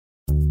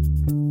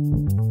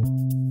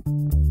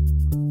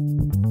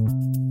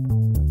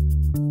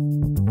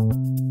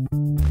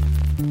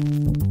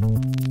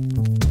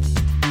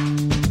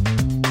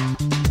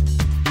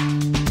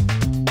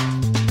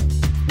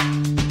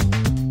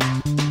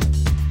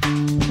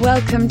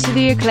Welcome to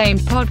the acclaimed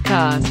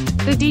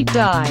podcast, The Deep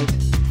Dive,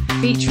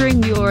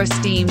 featuring your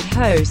esteemed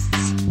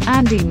hosts,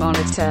 Andy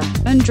Monitor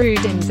and Drew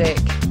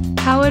Dinzik,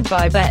 powered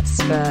by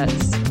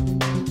BetSperts.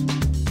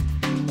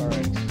 All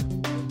right,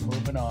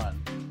 moving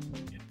on.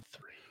 In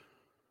 3,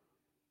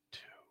 2,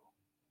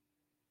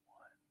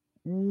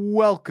 1.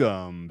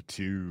 Welcome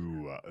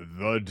to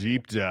The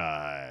Deep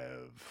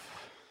Dive.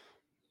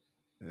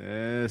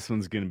 This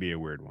one's going to be a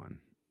weird one.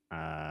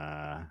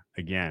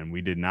 Again, we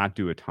did not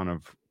do a ton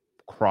of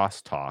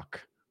crosstalk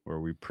where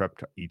we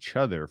prepped each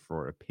other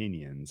for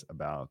opinions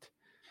about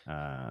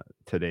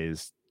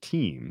today's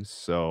teams.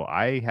 So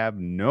I have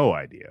no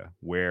idea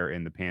where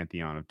in the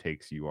pantheon of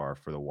takes you are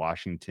for the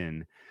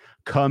Washington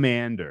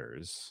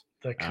Commanders.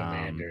 The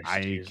Commanders.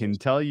 I can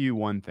tell you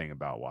one thing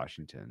about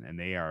Washington, and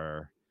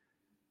I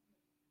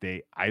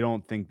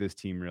don't think this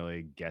team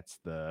really gets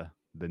the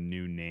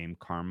new name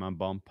karma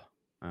bump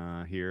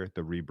here,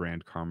 the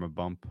rebrand karma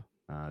bump.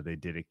 They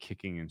did it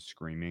kicking and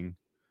screaming.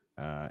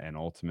 And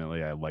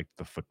ultimately, I liked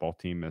the football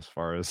team as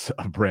far as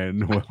a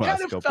brand. I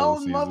kind of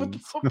fell in love with the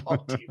football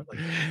team. Like,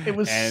 it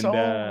was so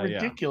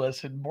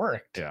ridiculous. It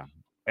worked. Yeah.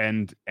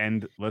 And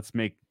let's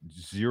make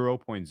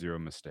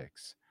 0.0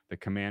 mistakes. The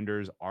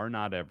Commanders are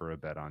not ever a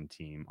bet on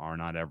team, are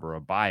not ever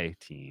a buy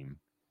team,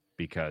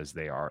 because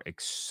they are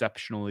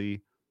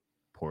exceptionally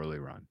poorly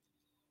run.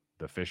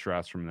 The fish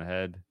routes from the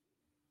head.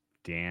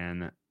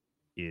 Dan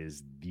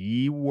is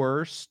the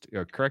worst.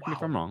 Correct me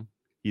if I'm wrong.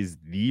 He's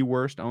the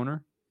worst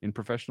owner in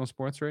professional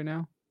sports right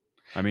now.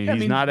 I mean,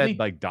 he's not at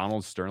like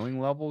Donald Sterling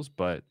levels,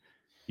 but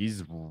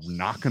he's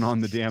knocking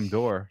on the damn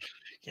door.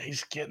 Yeah,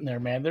 he's getting there,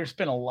 man. There's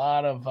been a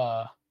lot of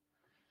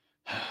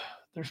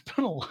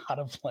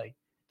like,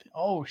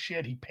 oh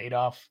shit, he paid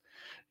off,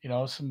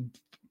 some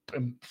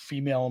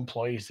female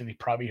employees that he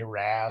probably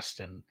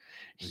harassed, and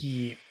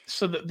the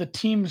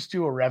teams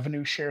do a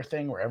revenue share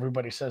thing where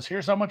everybody says,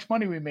 here's how much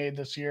money we made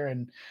this year,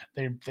 and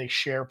they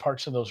share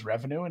parts of those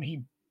revenue, and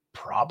he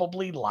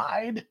probably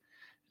lied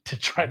to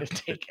try to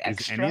take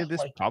extra. Is any of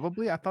this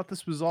probably? I thought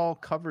this was all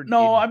covered.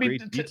 No, in I mean,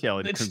 great detail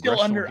in it's congressional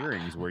still under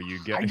hearings where you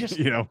get. I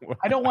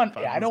don't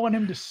want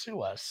him to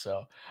sue us.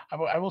 So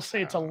I will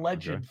say it's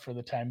alleged for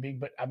the time being.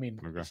 But I mean,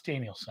 it's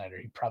Daniel Snyder.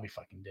 He probably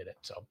fucking did it.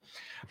 So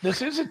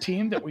this is a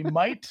team that we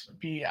might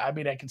be. I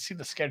mean, I can see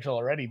the schedule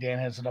already. Dan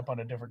has it up on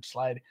a different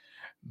slide.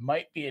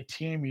 Might be a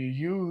team you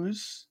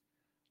use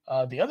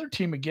the other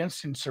team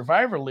against in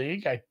Survivor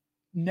League. I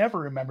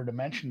never remember to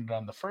mention it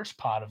on the first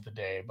pod of the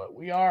day, but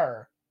we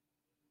are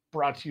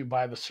brought to you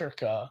by the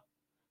Circa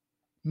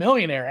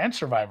Millionaire and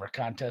Survivor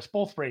contest.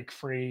 Both break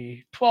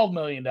free, $12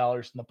 million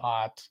in the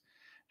pot.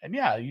 And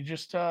yeah, you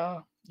just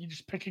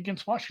pick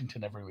against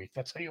Washington every week.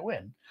 That's how you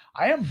win.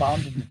 I am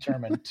bound and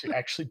determined to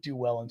actually do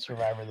well in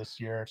Survivor this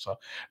year. So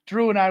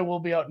Drew and I will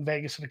be out in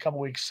Vegas in a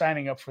couple weeks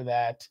signing up for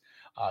that.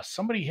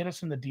 Somebody hit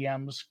us in the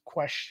DMs,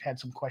 had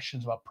some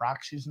questions about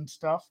proxies and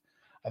stuff.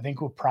 I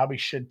think we probably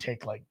should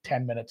take like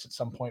 10 minutes at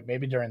some point,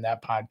 maybe during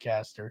that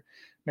podcast, or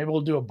maybe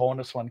we'll do a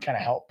bonus one, kind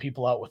of help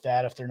people out with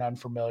that if they're not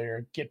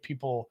familiar, get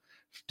people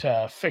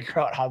to figure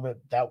out how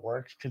that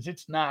works, because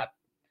it's not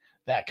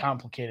that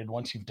complicated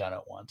once you've done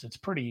it once. It's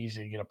pretty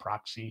easy to get a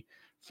proxy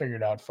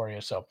figured out for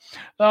you. So,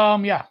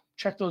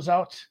 check those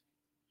out.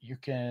 You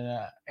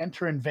can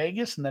enter in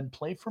Vegas and then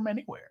play from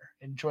anywhere.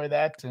 Enjoy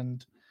that.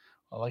 And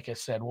like I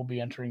said, we'll be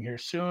entering here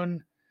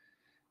soon,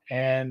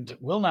 and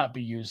we'll not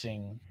be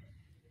using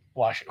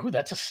Washington. Ooh,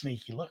 that's a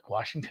sneaky look.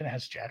 Washington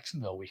has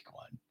Jacksonville week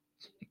 1.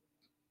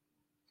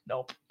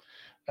 Nope.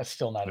 That's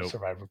still not a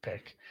Survivor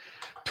pick.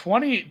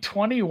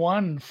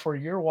 2021 for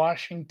your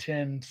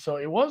Washington. So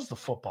it was the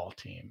football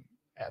team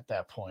at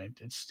that point.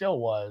 It still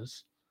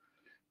was.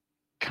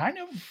 Kind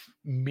of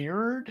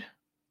mirrored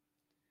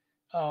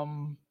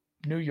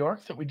New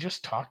York that we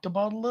just talked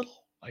about a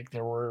little. Like,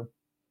 there were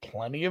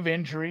plenty of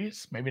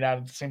injuries, maybe not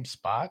at the same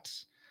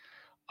spots.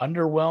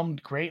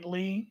 Underwhelmed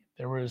greatly.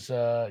 There was,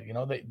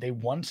 they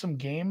won some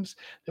games.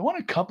 They won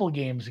a couple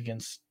games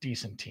against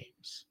decent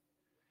teams.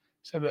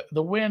 So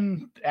the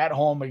win at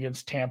home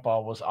against Tampa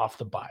was off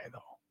the bye,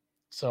 though.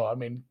 So, I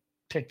mean,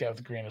 take that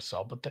with a grain of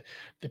salt. But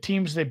the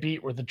teams they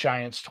beat were the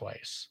Giants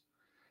twice,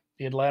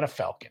 the Atlanta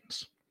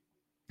Falcons.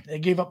 They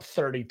gave up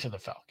 30 to the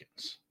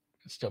Falcons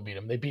and still beat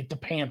them. They beat the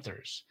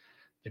Panthers.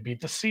 They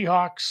beat the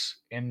Seahawks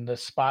in the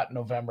spot in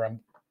November. I'm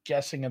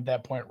guessing at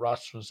that point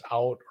Russ was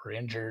out or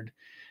injured.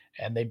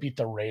 And they beat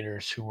the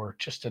Raiders, who were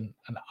just an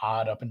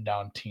odd up and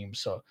down team.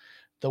 So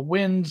the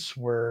wins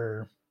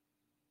were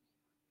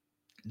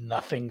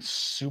nothing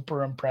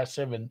super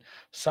impressive, and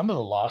some of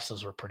the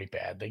losses were pretty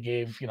bad. They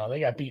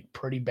got beat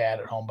pretty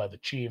bad at home by the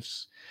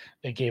Chiefs.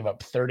 They gave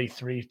up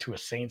 33 to a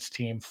Saints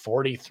team,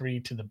 43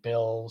 to the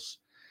Bills.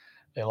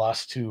 They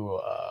lost to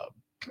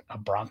a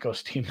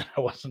Broncos team that I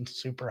wasn't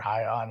super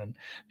high on, and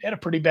they had a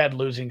pretty bad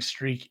losing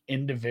streak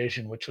in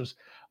division, which was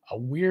a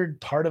weird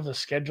part of the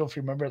schedule. If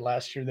you remember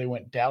last year, they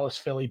went Dallas,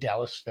 Philly,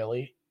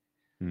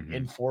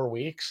 in 4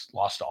 weeks.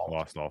 Lost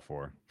all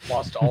 4.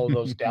 Lost all of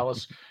those.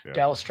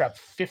 Dallas dropped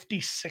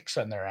 56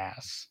 on their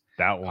ass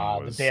That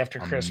one was the day after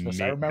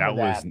Christmas. I remember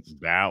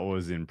that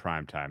was in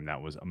prime time.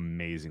 That was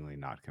amazingly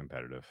not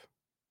competitive.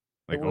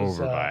 Like it was,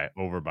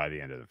 over by the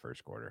end of the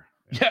first quarter.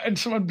 Yeah, and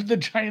the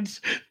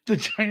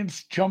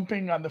Giants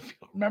jumping on the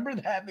field. Remember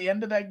that at the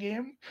end of that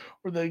game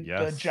where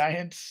the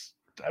Giants.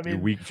 I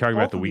mean, talking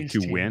about the week 2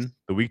 teams, win.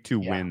 The week 2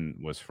 win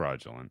was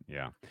fraudulent.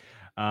 Yeah.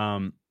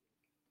 God,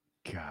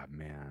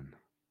 man.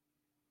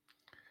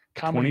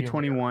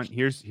 2021.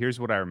 Here's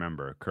what I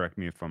remember. Correct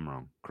me if I'm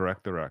wrong.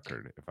 Correct the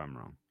record if I'm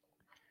wrong.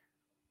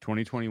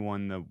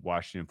 2021, the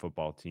Washington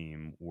football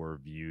team were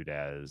viewed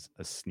as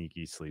a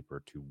sneaky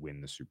sleeper to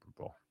win the Super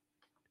Bowl.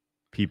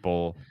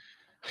 People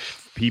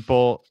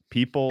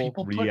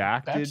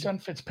reacted. Bets on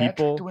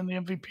Fitzpatrick to win the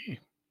MVP.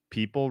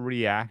 People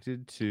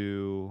reacted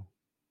to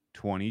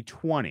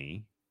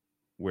 2020,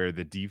 where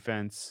the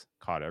defense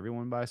caught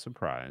everyone by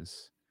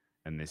surprise,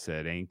 and they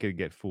said, "Ain't gonna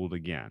get fooled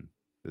again.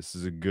 This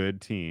is a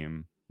good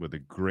team with a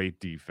great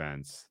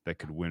defense that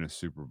could win a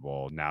Super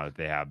Bowl now that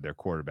they have their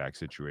quarterback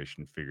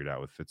situation figured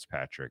out with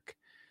Fitzpatrick.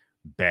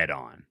 Bet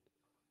on."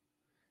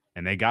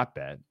 And they got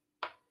bet.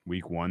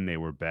 Week 1, they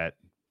were bet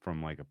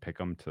from like a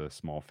pick'em to a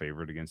small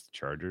favorite against the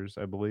Chargers,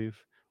 I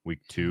believe. Week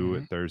 2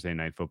 at Thursday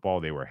Night Football,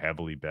 they were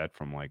heavily bet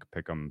from like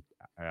pick'em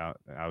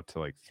out to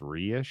like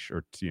 3-ish,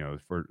 or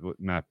for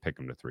not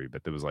pick'em to 3,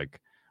 but there was like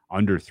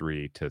under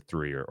 3 to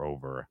 3 or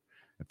over,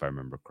 if I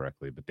remember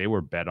correctly. But they were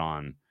bet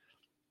on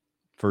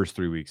first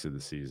 3 weeks of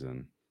the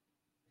season,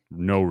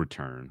 no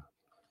return.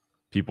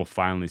 People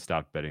finally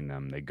stopped betting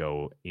them. They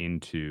go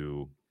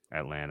into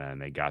Atlanta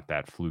and they got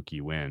that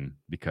fluky win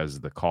because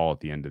of the call at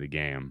the end of the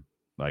game.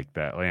 Like,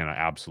 that Atlanta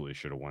absolutely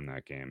should have won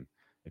that game.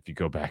 If you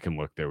go back and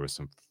look, there was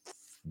some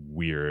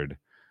weird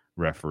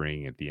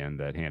refereeing at the end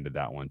that handed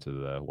that one to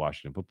the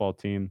Washington football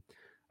team.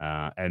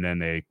 And then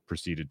they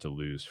proceeded to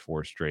lose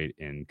 4 straight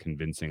in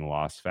convincing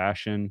loss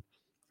fashion.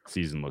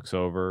 Season looks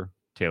over.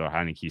 Taylor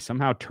Heineke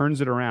somehow turns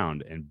it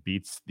around and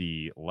beats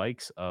the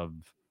likes of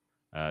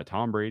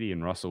Tom Brady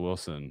and Russell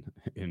Wilson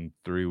in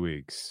 3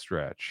 weeks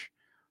stretch.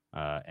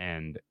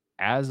 And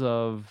as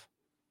of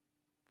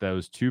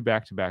those 2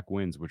 back-to-back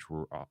wins, which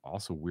were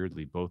also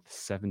weirdly both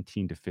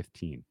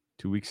 17-15,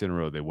 2 weeks in a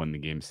row, they won the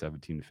game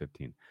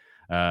 17-15.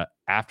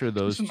 After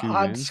those 2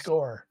 wins,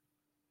 score.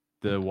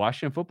 The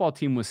Washington football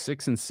team was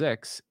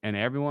 6-6, and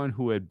everyone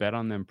who had bet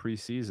on them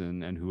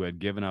preseason and who had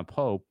given up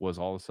hope was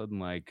all of a sudden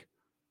like,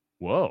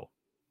 "Whoa,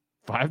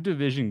 5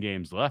 division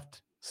games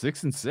left,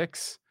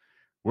 6-6,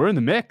 we're in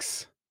the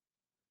mix."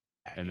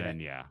 And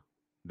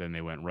then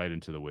they went right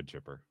into the wood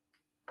chipper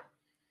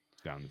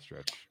down the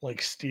stretch, like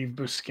Steve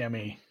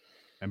Buscemi.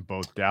 And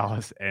both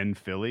Dallas and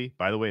Philly,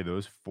 by the way,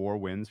 those 4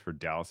 wins for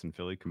Dallas and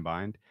Philly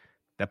combined,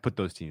 that put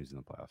those teams in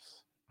the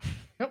playoffs.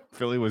 Yep.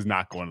 Philly was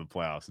not going to the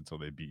playoffs until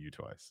they beat you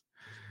twice.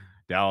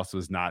 Dallas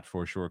was not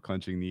for sure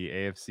clinching the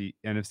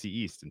NFC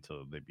East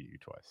until they beat you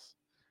twice.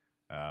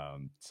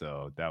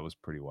 So that was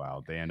pretty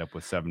wild. They end up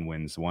with 7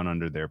 wins, 1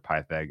 under their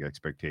Pythag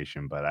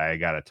expectation. But I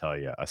got to tell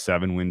you, a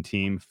 7-win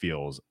team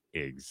feels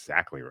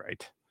exactly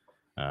right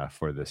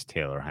for this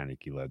Taylor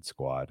Heineke-led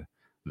squad.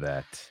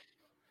 That,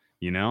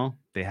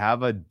 they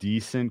have a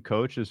decent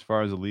coach as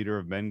far as a leader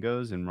of men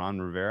goes in Ron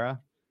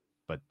Rivera.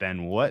 But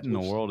then what in the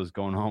world is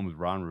going on with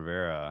Ron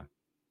Rivera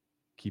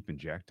keeping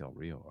Jack Del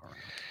Rio around?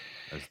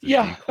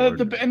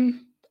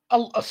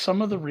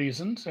 Some of the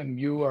reasons, and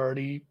you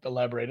already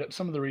elaborated,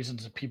 some of the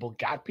reasons that people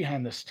got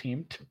behind this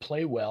team to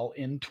play well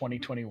in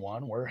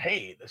 2021 were,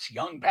 hey, this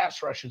young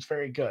pass rush is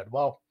very good.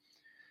 Well,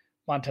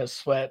 Montez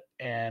Sweat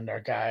and our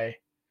guy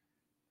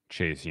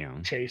Chase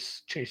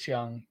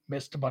Young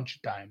missed a bunch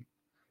of time.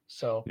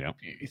 So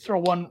you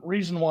throw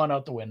reason one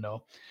out the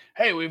window.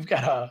 Hey, we've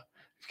got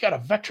a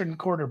veteran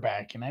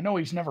quarterback, and I know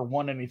he's never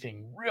won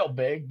anything real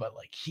big, but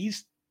like,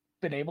 he's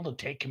been able to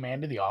take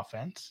command of the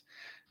offense.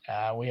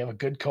 We have a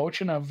good coach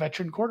and a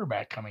veteran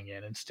quarterback coming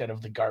in instead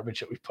of the garbage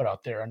that we put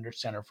out there under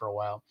center for a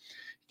while.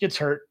 Gets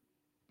hurt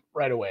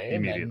right away.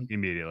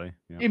 Immediately.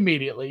 Yeah.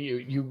 Immediately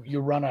you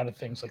run out of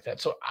things like that.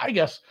 So I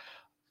guess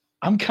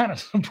I'm kind of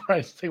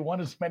surprised they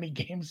won as many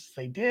games as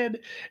they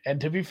did.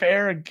 And to be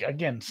fair,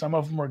 again, some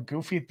of them were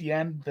goofy at the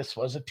end. This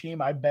was a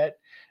team I bet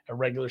a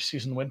regular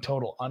season win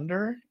total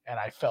under, and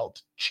I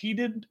felt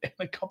cheated in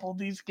a couple of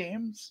these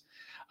games.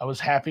 I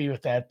was happy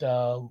with that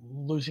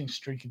losing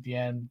streak at the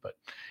end, but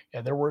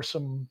yeah, there were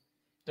some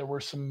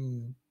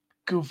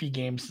goofy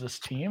games this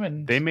team,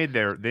 and they made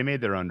their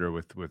under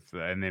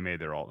and they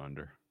made their alt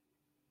under.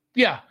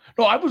 Yeah,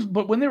 no,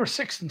 but when they were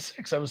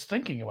 6-6, I was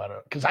thinking about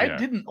it because I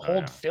didn't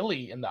hold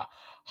Philly in the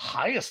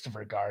highest of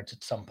regards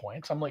at some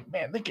points. I'm like,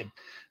 man, they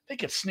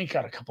could sneak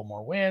out a couple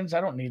more wins. I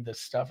don't need this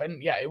stuff.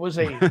 And yeah, it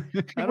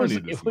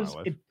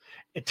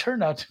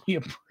turned out to be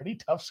a pretty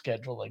tough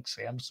schedule, like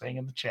Sam's saying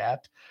in the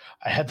chat.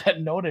 I had that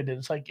noted.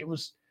 It's like it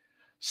was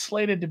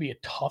slated to be a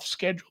tough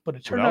schedule, but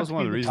it turned out to be that was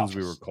one of the reasons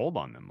we were cold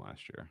on them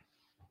last year.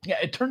 Yeah,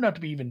 it turned out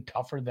to be even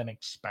tougher than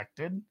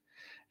expected,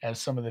 as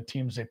some of the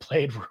teams they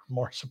played were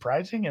more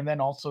surprising. And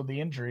then also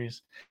the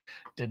injuries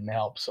didn't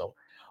help. So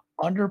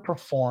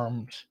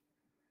underperformed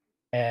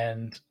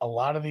And a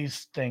lot of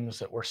these things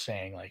that we're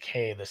saying, like,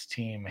 hey, this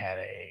team had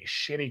a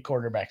shitty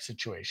quarterback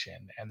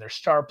situation and their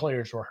star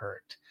players were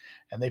hurt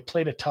and they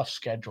played a tough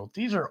schedule.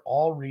 These are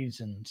all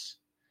reasons,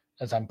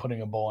 as I'm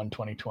putting a bow on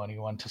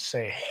 2021, to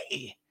say,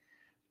 hey,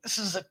 this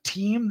is a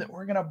team that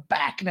we're going to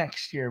back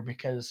next year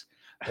because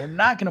they're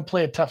not going to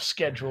play a tough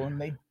schedule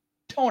and they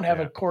don't have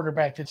a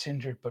quarterback that's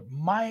injured. But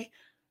my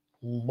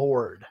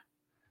Lord,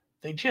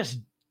 they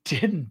just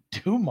didn't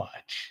do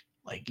much.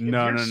 Like,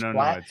 no.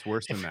 It's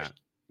worse than that.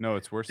 No,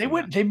 it's worse.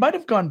 They might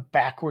have gone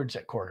backwards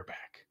at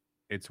quarterback.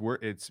 It's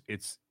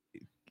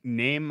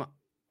name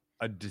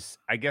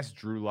I guess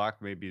Drew Lock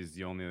maybe is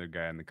the only other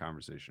guy in the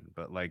conversation,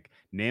 but like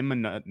name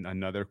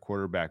another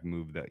quarterback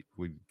move that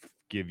would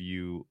give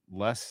you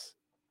less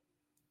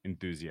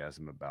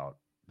enthusiasm about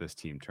this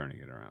team turning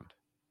it around.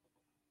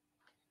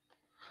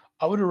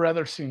 I would have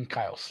rather seen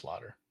Kyle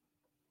Slaughter.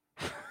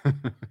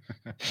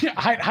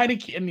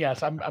 Heineke, and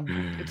yes,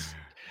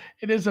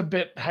 it is a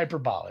bit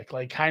hyperbolic.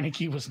 Like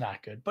Heineke was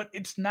not good, but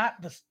it's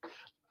not this.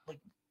 Like,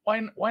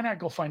 why not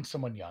go find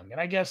someone young? And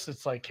I guess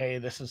it's like, hey,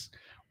 this is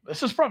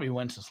probably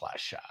Wentz's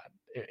last shot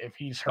if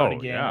he's hurt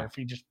again or if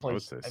he just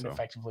plays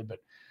ineffectively. But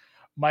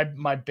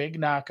my big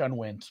knock on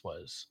Wentz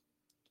was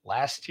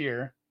last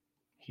year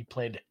he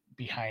played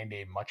behind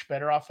a much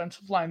better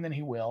offensive line than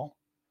he will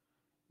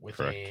with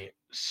a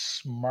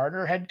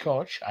smarter head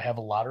coach. I have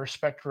a lot of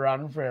respect for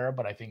Ron Rivera,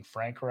 but I think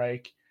Frank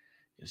Reich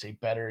is a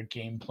better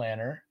game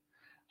planner.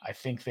 I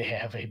think they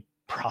have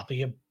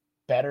probably a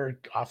better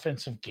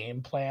offensive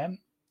game plan.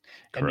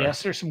 Correct. And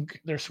yes,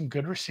 there's some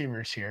good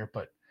receivers here,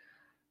 but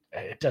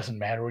it doesn't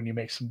matter when you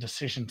make some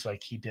decisions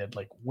like he did.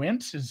 Like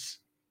Wentz is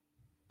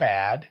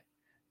bad,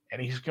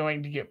 and he's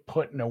going to get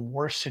put in a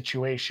worse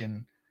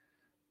situation.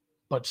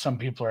 But some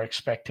people are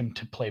expecting him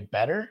to play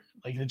better.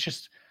 Like it's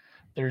just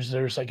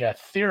there's like a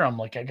theorem.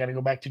 Like I got to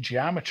go back to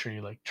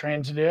geometry, like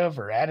transitive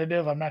or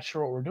additive. I'm not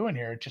sure what we're doing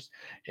here.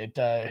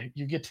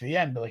 You get to the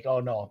end, but like,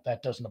 oh no,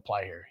 that doesn't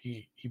apply here.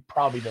 He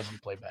probably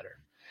doesn't play better.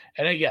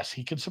 And yes,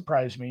 he could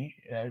surprise me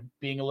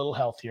being a little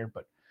healthier,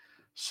 but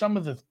some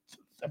of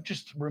I'm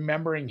just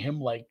remembering him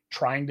like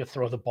trying to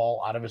throw the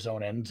ball out of his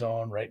own end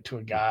zone right to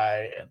a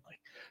guy, and like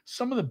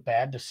some of the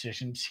bad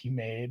decisions he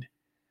made,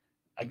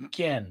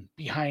 again,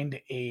 behind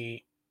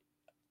a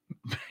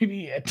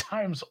maybe at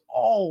times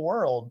all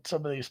world,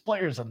 some of these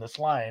players on this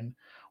line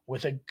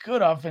with a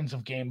good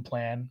offensive game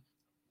plan,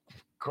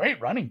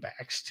 great running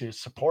backs to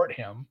support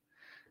him.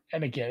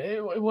 And again,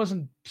 it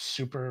wasn't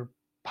super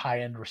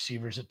high-end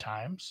receivers at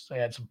times. They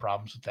had some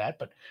problems with that,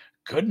 but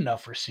good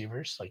enough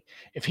receivers. Like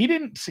if he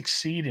didn't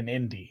succeed in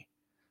Indy,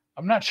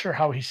 I'm not sure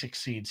how he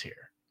succeeds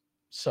here.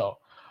 So,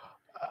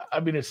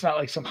 I mean, it's not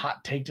like some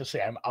hot take to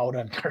say I'm out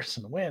on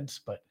Carson Wentz,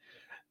 but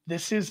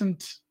this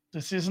isn't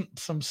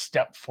some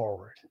step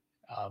forward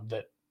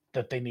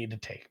that they need to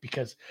take,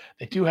 because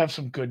they do have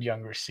some good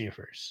young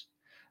receivers.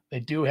 They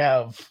do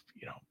have,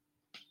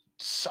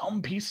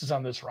 some pieces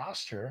on this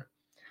roster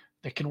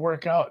that can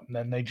work out, and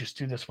then they just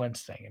do this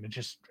Wentz thing. And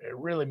it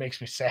really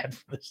makes me sad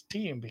for this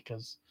team,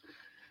 because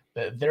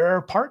there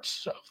are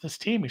parts of this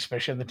team,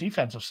 especially on the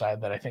defensive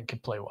side, that I think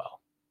could play well.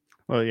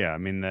 Well, yeah, I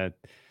mean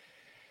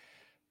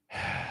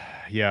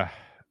yeah.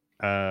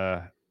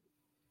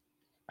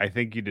 I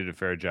think you did a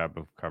fair job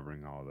of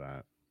covering all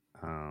that.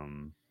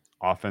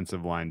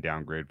 Offensive line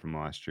downgrade from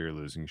last year,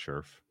 losing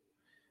Scherf.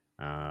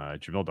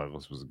 Jamil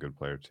Douglas was a good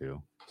player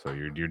too. So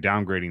you're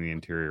downgrading the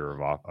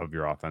interior of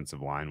your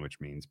offensive line, which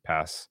means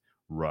pass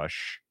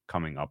rush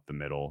coming up the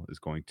middle is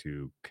going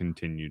to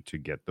continue to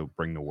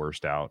bring the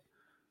worst out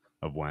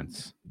of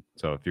Wentz.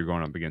 So if you're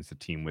going up against a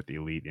team with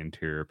elite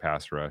interior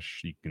pass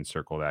rush, you can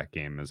circle that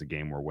game as a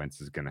game where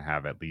Wentz is going to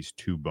have at least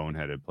two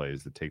boneheaded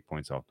plays that take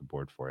points off the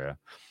board for you.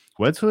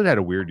 Wentz had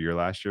a weird year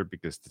last year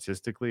because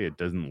statistically it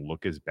doesn't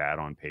look as bad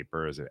on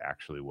paper as it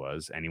actually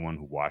was. Anyone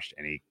who watched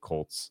any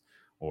Colts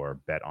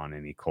or bet on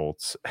any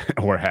Colts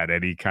or had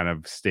any kind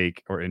of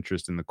stake or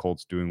interest in the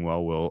Colts doing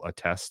well will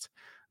attest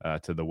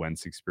to the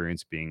Wentz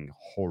experience being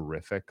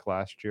horrific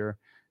last year,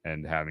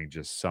 and having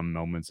just some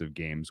moments of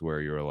games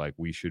where you're like,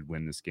 we should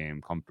win this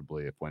game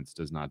comfortably if Wentz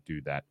does not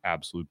do that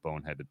absolute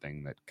boneheaded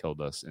thing that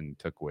killed us and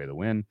took away the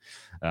win.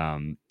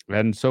 And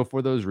so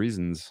for those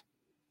reasons,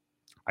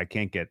 I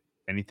can't get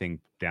anything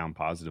down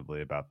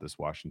positively about this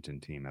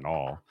Washington team at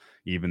all,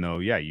 even though,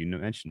 yeah, you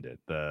mentioned it.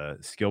 The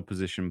skill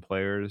position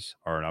players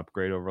are an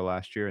upgrade over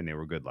last year, and they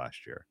were good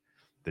last year.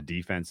 The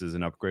defense is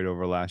an upgrade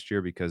over last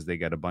year because they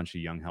got a bunch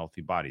of young, healthy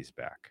bodies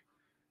back.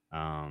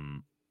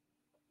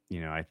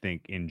 I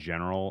think in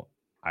general,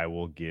 I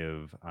will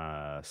give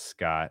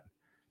Scott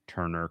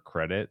Turner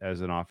credit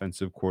as an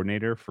offensive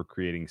coordinator for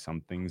creating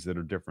some things that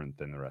are different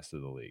than the rest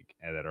of the league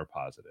and that are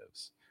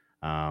positives.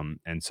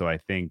 And so I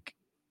think,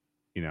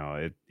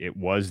 it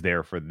was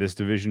there for this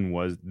division.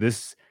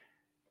 This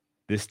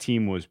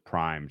team was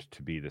primed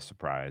to be the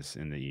surprise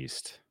in the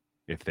East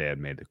if they had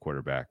made the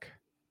quarterback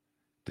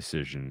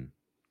decision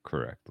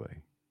correctly.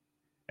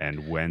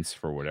 And Wentz,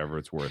 for whatever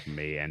it's worth,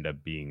 may end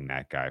up being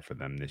that guy for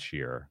them this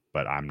year,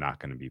 but I'm not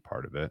going to be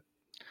part of it.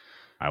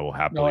 I will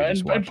happily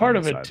just watch. And part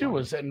of it too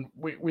was, and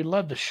we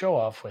led the show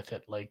off with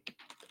it. Like,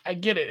 I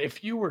get it.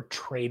 If you were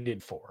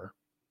traded for,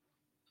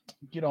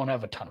 you don't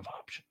have a ton of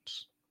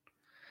options.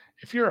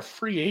 If you're a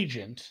free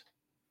agent,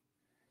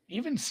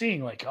 even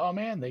seeing like, oh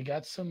man, they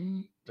got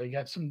some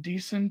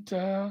decent,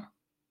 they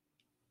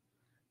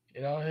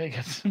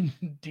got some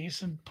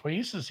decent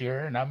pieces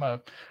here, and I'm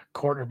a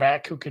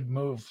quarterback who could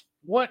move.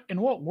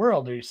 In what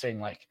world are you saying,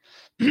 like,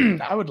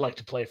 I would like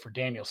to play for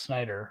Daniel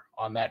Snyder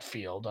on that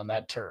field, on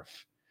that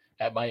turf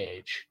at my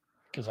age?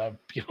 Because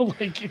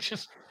like it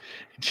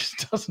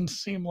just doesn't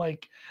seem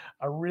like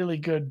a really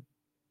good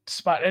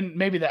spot. And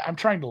maybe that I'm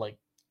trying to like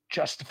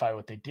justify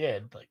what they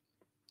did. Like,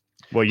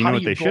 well, you know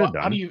what they should have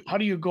done. How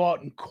do you go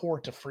out and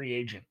court a free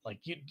agent? Like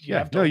you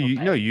have to.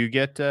 You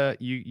get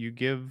you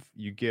give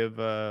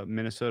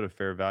Minnesota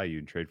fair value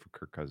and trade for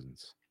Kirk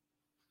Cousins.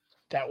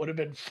 That would have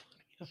been funny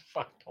as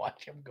fuck to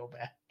watch him go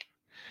back.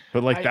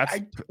 But like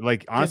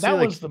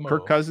honestly,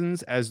 Kirk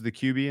Cousins as the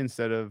QB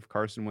instead of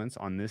Carson Wentz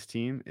on this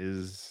team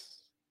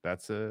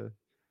that's a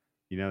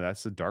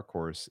dark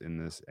horse in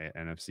this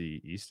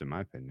NFC East, in my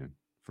opinion,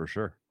 for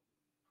sure.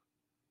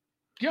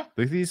 Yeah,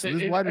 like these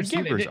wide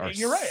receivers are.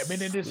 You're right. I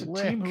mean, it is a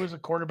team who is a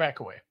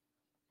quarterback away.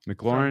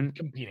 McLaurin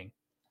competing.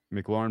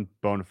 McLaurin,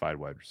 bona fide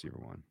wide receiver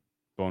one,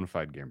 bona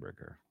fide game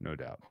breaker, no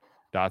doubt.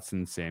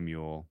 Dotson,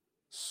 Samuel,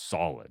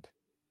 solid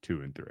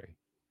 2 and 3.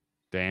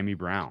 Diami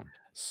Brown,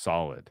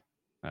 solid.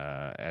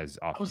 As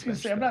I was going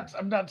to say,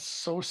 I'm not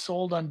so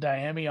sold on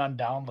Diami on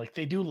down. Like,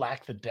 they do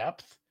lack the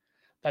depth.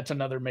 That's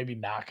another maybe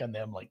knock on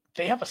them. Like,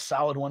 they have a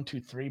solid 1, 2,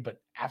 3, but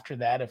after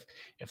that,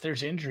 if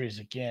there's injuries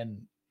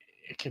again,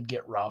 it could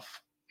get rough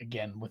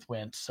again with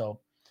Wentz. So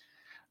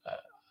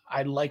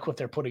I like what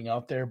they're putting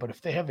out there, but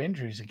if they have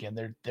injuries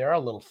again, they're a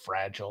little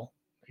fragile,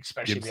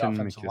 especially Gibson,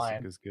 the offensive McKissick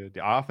line. Is good.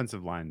 The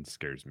offensive line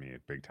scares me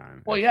big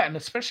time. Well, yeah, and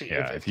especially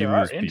if there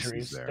are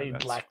injuries, they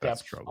lack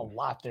depth a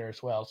lot there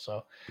as well.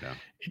 So yeah,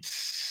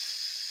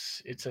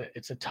 it's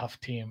a tough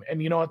team.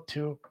 And you know what,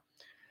 too?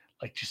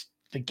 Like, just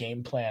the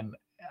game plan.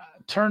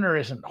 Turner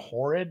isn't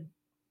horrid,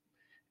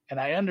 and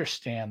I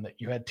understand that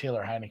you had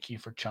Taylor Heineke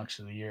for chunks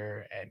of the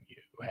year, and you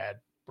had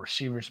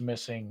receivers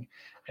missing,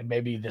 and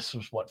maybe this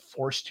was what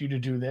forced you to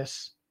do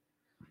this,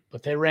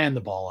 but they ran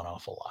the ball an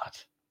awful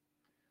lot.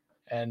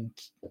 And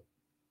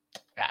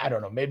I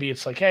don't know, maybe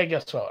it's like, hey,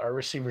 guess what? Our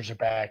receivers are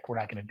back. We're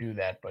not going to do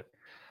that. But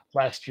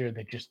last year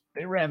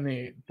they ran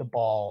the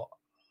ball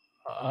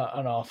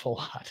an awful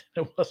lot.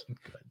 It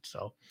wasn't good.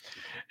 So,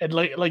 and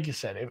like you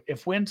said,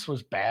 if Wentz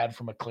was bad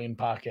from a clean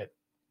pocket,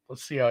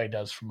 let's see how he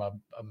does from a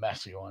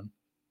messy one.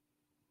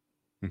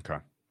 Okay.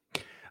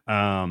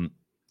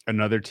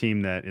 Another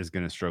team that is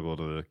going to struggle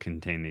to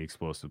contain the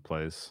explosive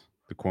plays.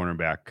 The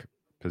cornerback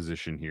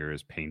position here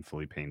is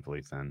painfully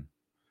thin.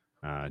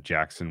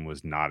 Jackson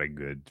was not a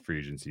good free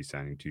agency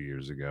signing 2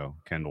 years ago.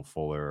 Kendall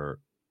Fuller,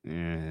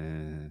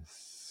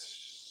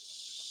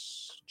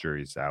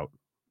 jury's out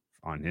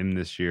on him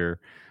this year.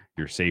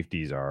 Your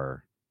safeties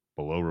are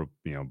below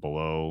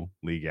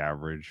league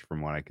average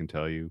from what I can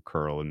tell you.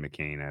 Curl and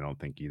McCain, I don't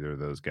think either of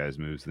those guys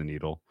moves the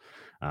needle.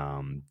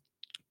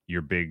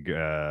 Your big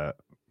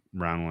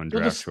round one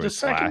draft choice the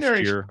secondary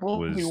last year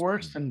will be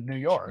worse than New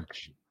York.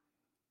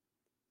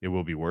 It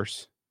will be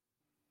worse.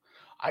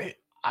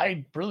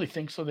 I really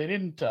think so. They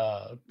didn't.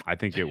 I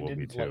think it will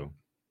be too.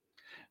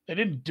 They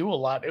didn't do a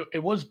lot.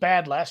 It was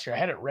bad last year. I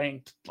had it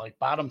ranked like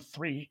bottom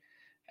 3,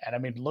 and I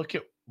mean, look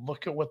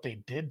at what they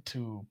did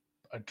to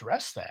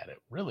address that. It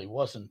really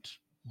wasn't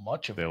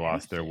much of. They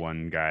lost their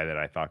one guy that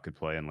I thought could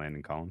play in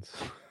Landon Collins.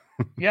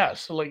 Yeah,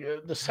 so like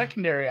the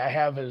secondary I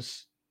have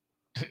is,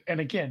 and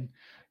again,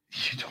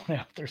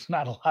 there's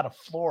not a lot of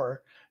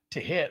floor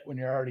to hit when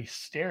you're already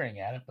staring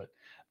at it, but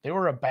they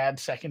were a bad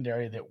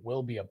secondary that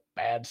will be a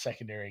bad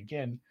secondary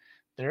again.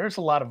 There's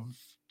a lot of,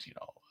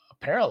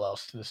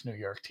 parallels to this New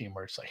York team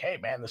where it's like, hey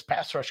man, this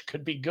pass rush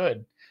could be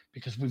good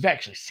because we've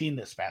actually seen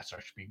this pass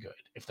rush be good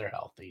if they're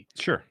healthy.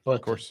 Sure. But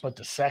of course. But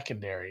the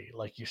secondary,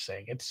 like you're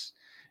saying,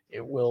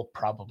 it will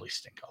probably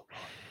stink a lot.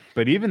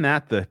 But even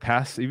that,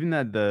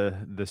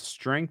 the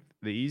strength,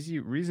 the easy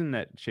reason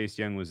that Chase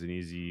Young was an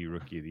easy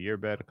rookie of the year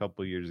bet a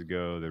couple of years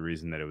ago, the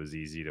reason that it was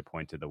easy to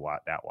point to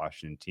that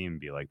Washington team and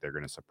be like they're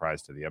going to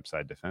surprise to the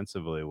upside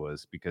defensively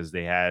was because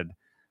they had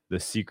the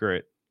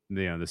secret,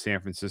 the San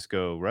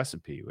Francisco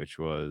recipe, which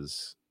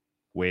was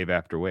wave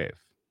after wave,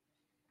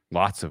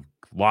 lots and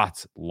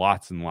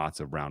lots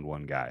of round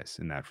one guys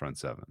in that front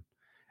seven,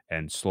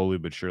 and slowly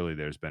but surely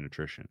there's been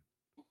attrition,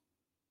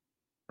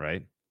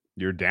 right?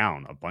 You're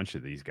down a bunch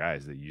of these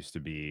guys that used to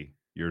be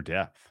your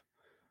depth.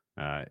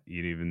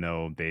 Even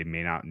though they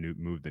may not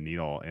move the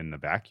needle in the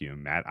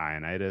vacuum. Matt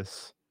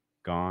Ioannidis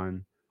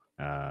gone.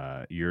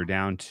 You're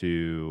down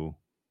to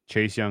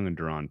Chase Young and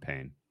Deron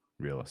Payne,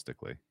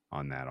 realistically,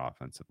 on that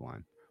offensive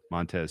line.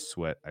 Montez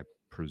Sweat, I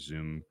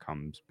presume,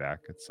 comes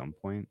back at some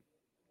point,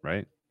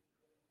 right?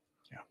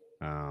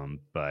 Yeah.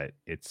 But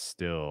it's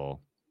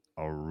still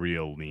a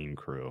real lean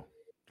crew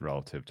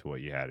relative to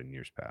what you had in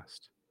years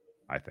past,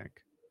 I think.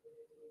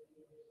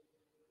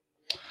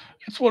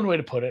 It's one way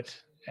to put it.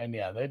 And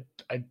yeah,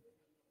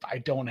 I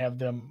don't have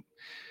them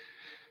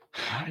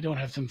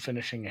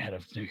finishing ahead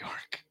of New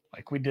York.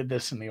 Like we did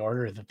this in the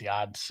order that the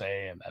odds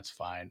say, and that's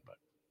fine. But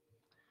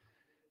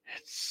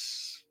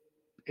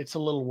it's a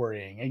little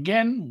worrying.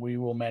 Again, we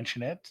will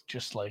mention it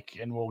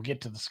and we'll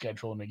get to the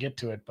schedule when we get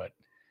to it, but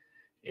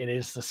it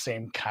is the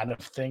same kind of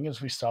thing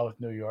as we saw with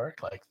New York.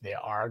 Like they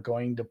are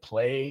going to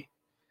play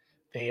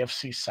the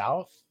AFC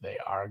South. They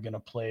are going to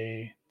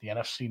play the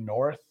NFC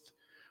North,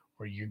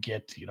 where you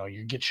get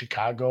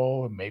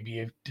Chicago, and maybe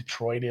if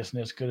Detroit isn't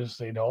as good as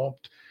they'd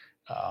hoped.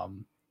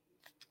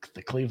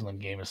 The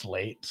Cleveland game is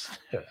late.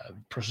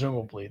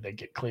 Presumably they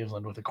get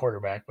Cleveland with a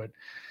quarterback, but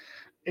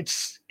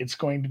it's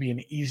going to be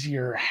an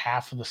easier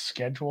half of the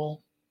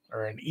schedule,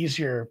 or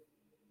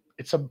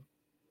it's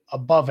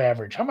above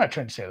average. How am I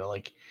trying to say that?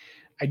 Like,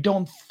 I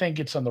don't think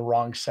it's on the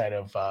wrong side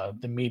of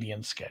the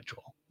median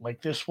schedule.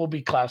 Like this will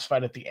be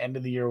classified at the end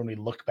of the year when we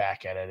look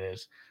back at it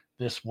as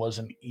this was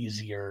an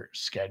easier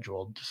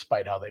schedule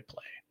despite how they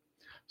play.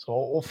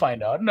 So we'll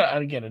find out. And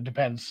again, it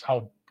depends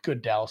how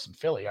good Dallas and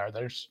Philly are.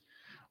 There's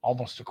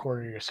almost a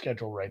quarter of your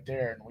schedule right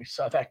there. And we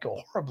saw that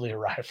go horribly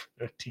awry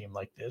for a team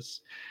like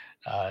this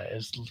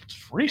as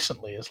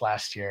recently as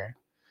last year.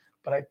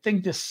 But I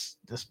think this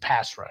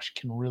pass rush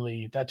can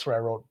really, that's where I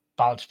wrote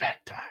bounce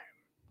back time.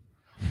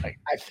 Like,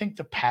 I think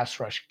the pass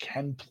rush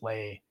can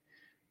play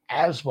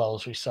as well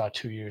as we saw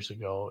 2 years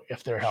ago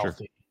if they're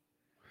healthy.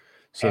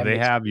 So and they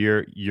have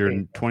your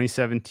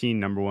 2017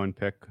 number one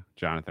pick,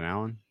 Jonathan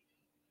Allen,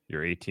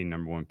 your 18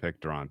 number one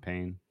pick, Daron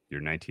Payne, your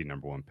 19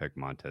 number one pick,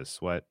 Montez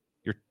Sweat,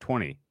 your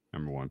 20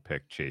 number one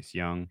pick, Chase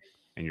Young,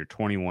 and your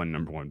 21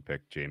 number one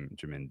pick,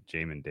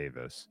 Jamin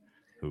Davis,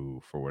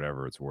 who, for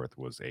whatever it's worth,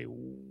 was a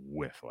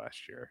whiff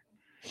last year.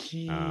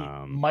 He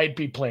might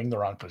be playing the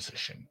wrong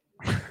position.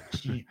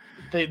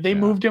 They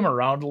moved him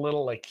around a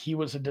little, like he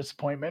was a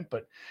disappointment,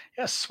 but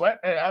yeah, Sweat.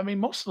 I mean,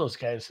 most of those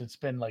guys, it's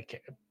been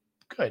like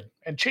good.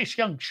 And Chase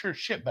Young, sure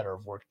shit better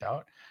have worked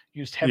out.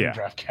 Used heavy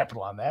draft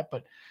capital on that,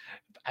 but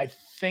I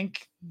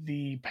think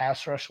the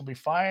pass rush will be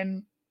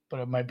fine. But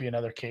it might be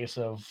another case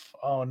of,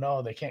 oh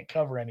no, they can't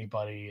cover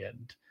anybody.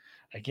 And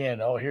again,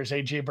 here's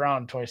AJ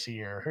Brown twice a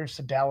year. Here's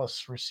the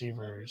Dallas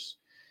receivers.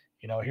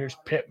 Here's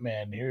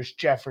Pittman. Here's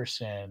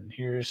Jefferson.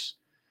 Here's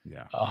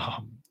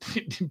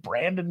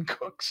Brandon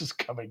Cooks is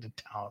coming to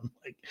town.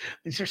 Like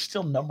these are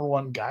still number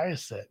one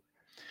guys that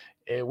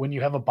when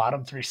you have a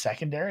bottom three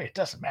secondary, it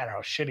doesn't matter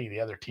how shitty the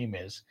other team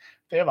is.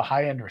 If they have a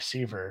high end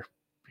receiver,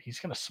 he's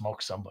going to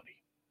smoke somebody.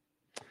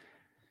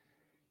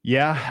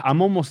 Yeah,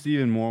 I'm almost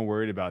even more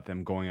worried about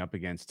them going up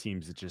against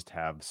teams that just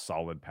have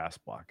solid pass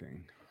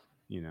blocking.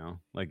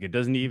 Like it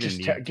doesn't even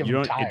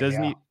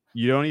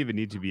you don't even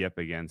need to be up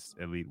against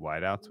elite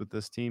wideouts with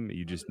this team.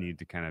 You just need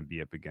to kind of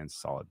be up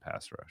against solid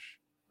pass rush,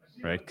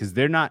 right? Because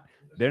they're not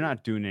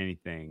doing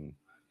anything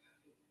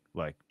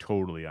like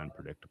totally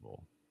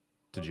unpredictable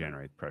to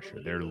generate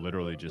pressure. They're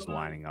literally just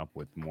lining up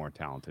with more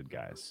talented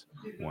guys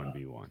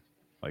 1v1.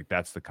 Like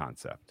that's the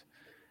concept.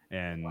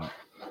 And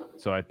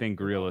so I think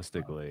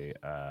realistically,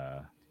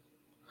 I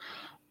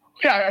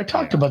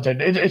talked about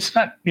that. It's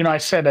not, I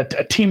said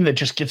a team that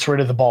just gets rid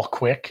of the ball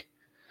quick.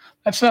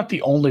 That's not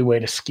the only way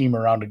to scheme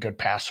around a good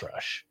pass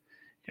rush.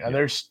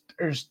 There's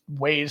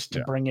ways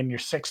to bring in your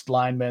sixth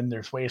lineman.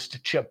 There's ways to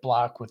chip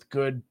block with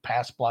good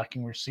pass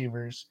blocking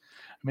receivers.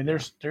 I mean,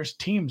 there's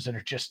teams that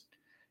are just,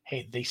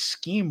 hey, they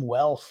scheme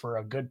well for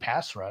a good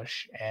pass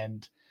rush,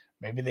 and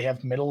maybe they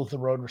have middle of the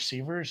road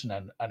receivers and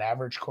an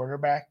average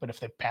quarterback. But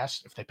if they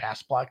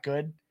pass block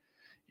good,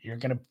 you're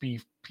going to be,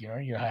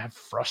 you have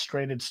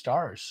frustrated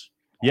stars.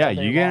 Yeah,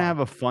 you're going to have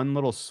a fun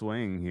little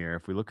swing here.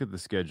 If we look at the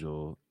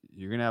schedule,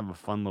 you're going to have a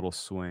fun little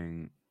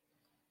swing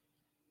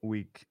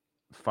week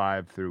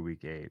 5 through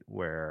week 8,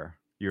 where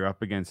you're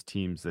up against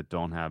teams that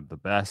don't have the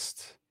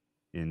best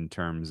in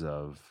terms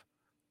of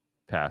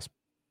pass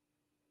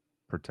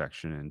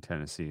protection in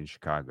Tennessee and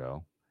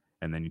Chicago.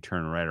 And then you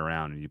turn right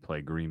around and you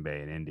play Green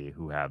Bay and Indy,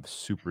 who have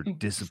super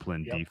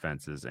disciplined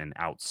defenses and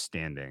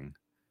outstanding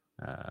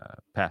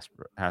pass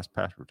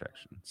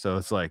protection. So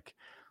it's like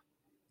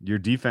your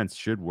defense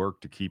should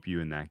work to keep you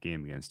in that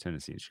game against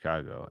Tennessee and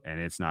Chicago, and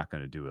it's not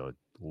going to do a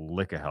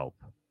lick of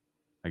help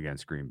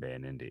against Green Bay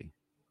and Indy,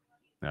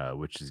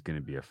 which is going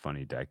to be a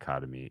funny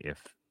dichotomy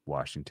if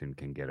Washington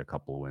can get a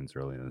couple of wins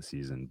early in the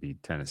season,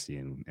 beat Tennessee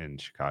and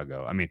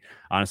Chicago. I mean,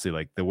 honestly,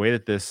 like the way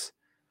that this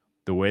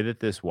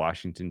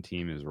Washington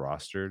team is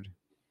rostered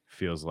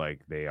feels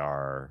like they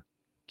are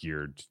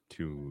geared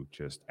to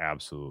just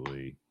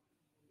absolutely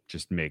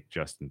just make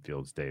Justin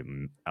Fields' day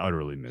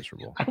utterly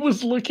miserable. I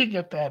was looking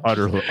at that.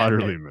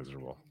 Utterly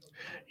miserable.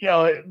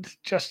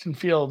 Justin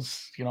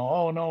Fields,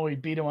 oh no, we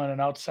beat him on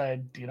an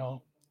outside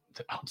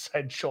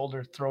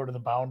shoulder throw to the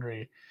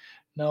boundary.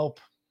 Nope,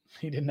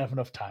 he didn't have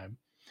enough time.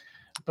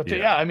 But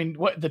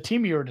what the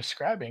team you were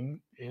describing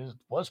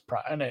was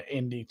and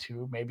Indy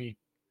too, maybe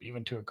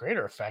even to a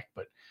greater effect,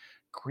 but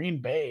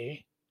Green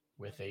Bay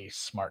with a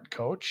smart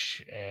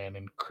coach and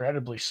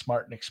incredibly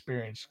smart and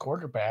experienced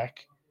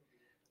quarterback,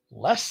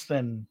 less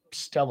than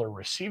stellar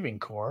receiving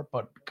core,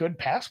 but good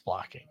pass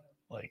blocking.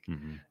 Like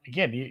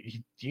again,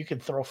 you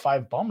could throw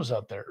 5 bums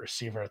out there at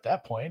receiver at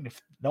that point.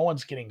 If no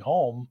one's getting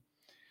home,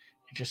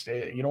 you just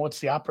what's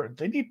the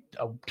they need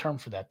a term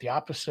for that. The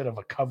opposite of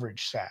a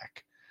coverage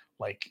sack.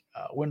 Like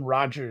when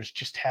Rodgers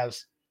just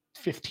has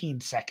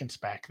 15 seconds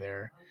back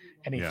there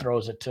and he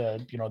throws it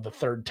to, the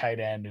third tight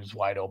end who's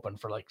wide open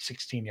for like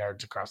 16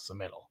 yards across the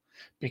middle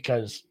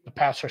because the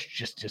pass rush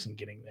just isn't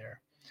getting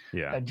there.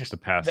 Yeah. And just a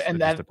pass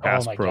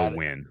oh pro God,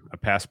 win. A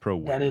pass pro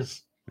win. That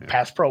is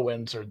pass pro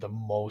wins are the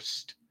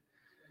most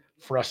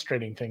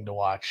frustrating thing to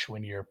watch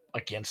when you're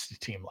against a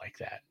team like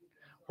that,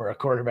 where a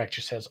quarterback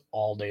just has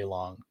all day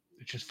long.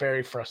 It's just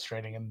very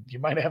frustrating. And you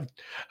might have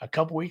a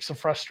couple weeks of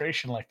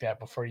frustration like that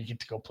before you get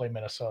to go play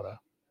Minnesota.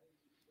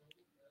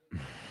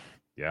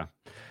 Yeah.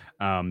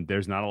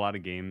 There's not a lot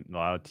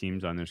of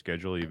teams on their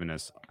schedule, even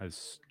as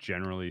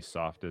generally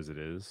soft as it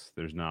is.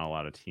 There's not a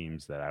lot of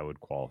teams that I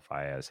would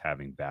qualify as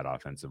having bad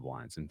offensive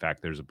lines. In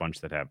fact, there's a bunch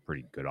that have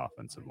pretty good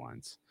offensive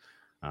lines.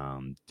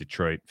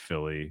 Detroit,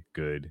 Philly,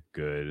 good.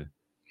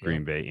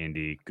 Green Bay,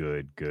 Indy,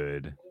 good.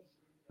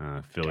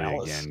 Philly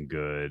Dallas. Again,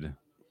 good.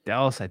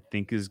 Dallas, I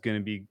think, is going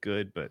to be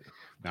good, but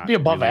not be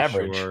above really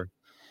average. Sure.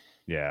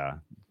 Yeah.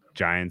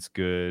 Giants,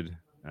 good.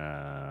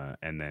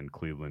 And then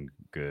Cleveland,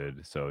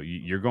 good. So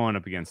you're going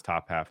up against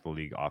top half of the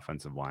league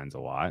offensive lines a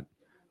lot,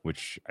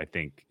 which I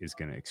think is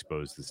going to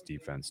expose this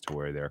defense to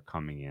where they're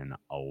coming in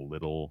a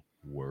little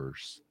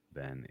worse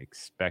than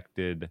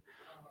expected.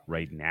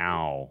 Right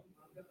now,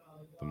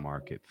 the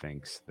market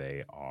thinks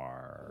they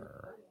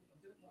are.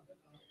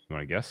 You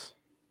want to guess?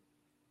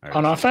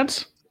 On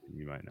offense?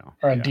 You might know.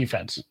 Or on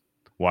defense?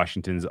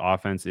 Washington's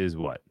offense is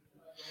what?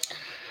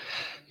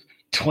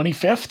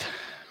 25th?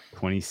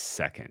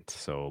 22nd.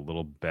 So a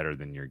little better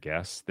than your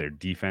guess. Their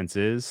defense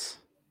is?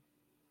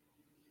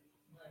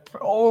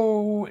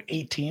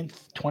 18th,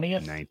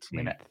 20th?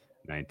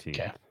 19th.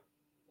 Okay.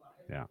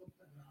 Yeah.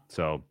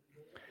 So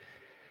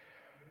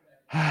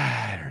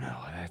I don't know.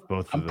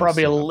 I'm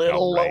probably a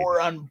little lower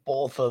on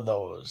both of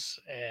those.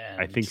 And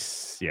I think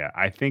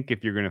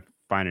if you're going to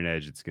find an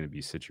edge, it's going to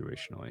be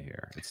situationally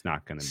here. It's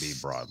not going to be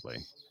broadly,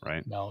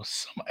 right? No.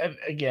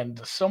 Again,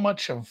 so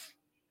much of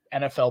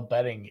NFL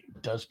betting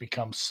does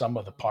become sum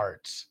of the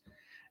parts,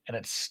 and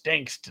it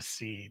stinks to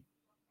see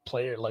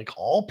player like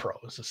all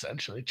pros.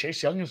 Essentially,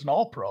 Chase Young is an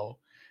all pro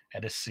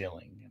at his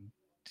ceiling, and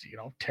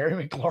Terry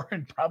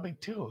McLaurin probably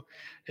too.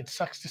 It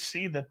sucks to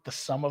see that the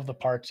sum of the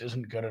parts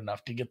isn't good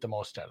enough to get the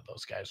most out of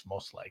those guys,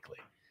 most likely.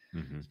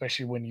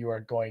 Especially when you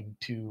are going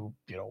to,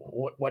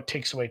 what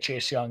takes away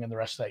Chase Young and the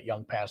rest of that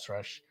young pass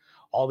rush,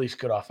 all these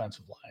good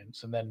offensive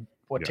lines, and then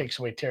what takes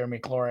away Terry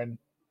McLaurin,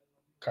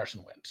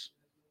 Carson Wentz.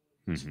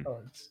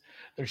 So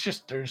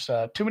there's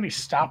too many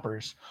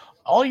stoppers.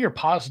 All your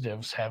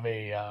positives have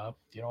a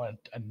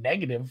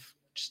negative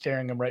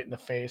staring them right in the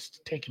face to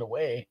take it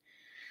away.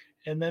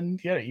 And then,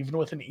 even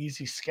with an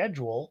easy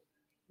schedule,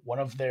 one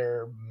of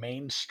their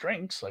main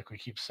strengths, like we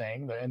keep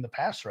saying, in the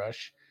pass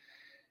rush,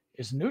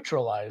 is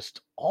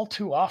neutralized all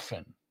too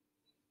often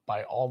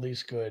by all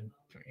these good,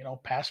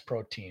 pass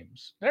pro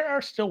teams. There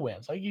are still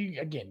wins. Like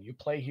you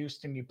play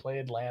Houston, you play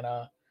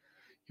Atlanta,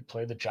 you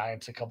play the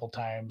Giants a couple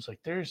times. Like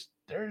there's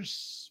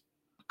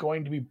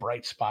going to be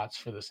bright spots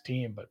for this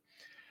team, but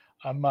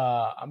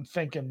I'm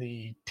thinking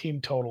the team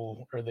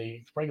total or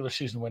the regular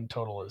season win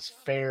total is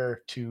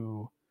fair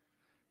to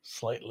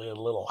slightly a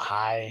little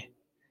high.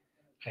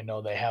 I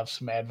know they have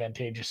some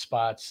advantageous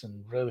spots,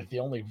 and really the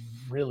only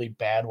really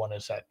bad one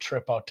is that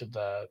trip out to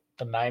the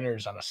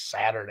Niners on a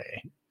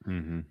Saturday.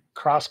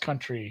 Cross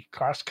country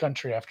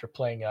after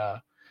playing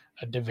a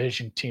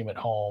division team at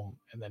home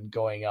and then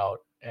going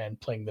out and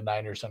playing the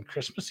Niners on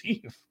Christmas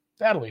Eve.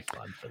 That'll be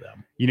fun for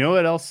them. You know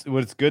what else?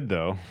 What's good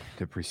though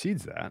that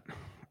precedes that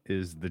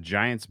is the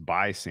Giants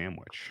bye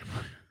sandwich.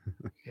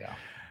 Yeah.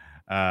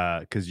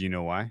 Because you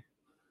know why?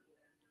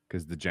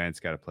 Because the Giants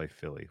got to play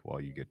Philly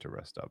while you get to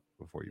rest up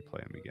before you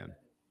play them again.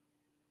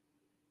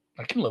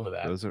 I can live with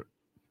that.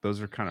 Those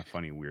are kind of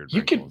funny, weird.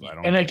 You could,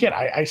 and again,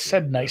 I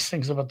said nice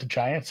things about the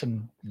Giants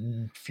and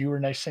fewer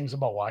nice things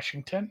about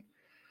Washington,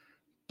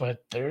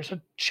 but there's a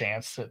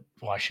chance that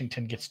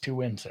Washington gets 2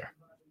 wins there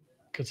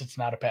because it's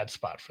not a bad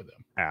spot for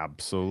them.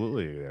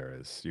 Absolutely, there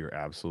is. You're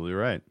absolutely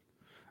right.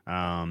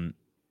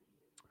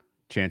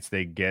 Chance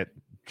they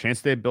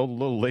build a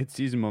little late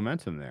season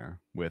momentum there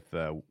with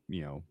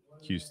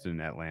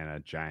Houston, Atlanta,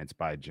 Giants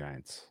by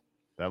Giants.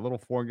 That little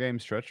 4-game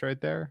stretch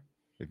right there.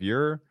 If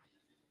you're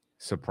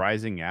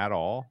surprising at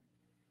all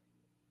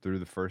through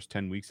the first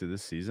 10 weeks of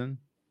this season,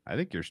 I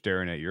think you're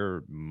staring at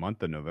your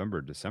month of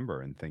November,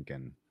 December and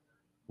thinking,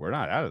 we're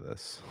not out of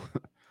this.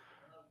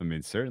 I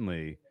mean,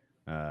 certainly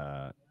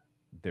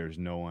there's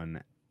no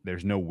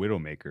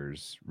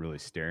Widowmakers really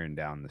staring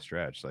down the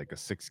stretch. Like a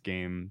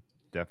 6-game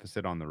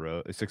deficit on the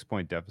road, a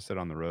 6-point deficit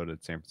on the road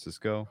at San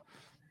Francisco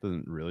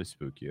doesn't really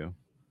spook you.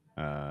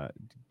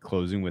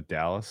 Closing with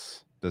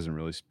Dallas doesn't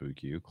really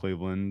spook you.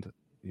 Cleveland,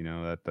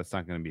 that's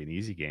not going to be an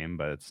easy game,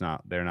 but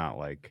they're not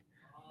like,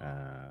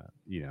 the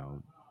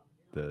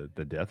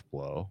death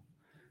blow.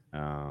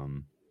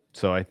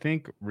 So I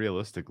think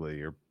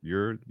realistically,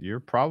 you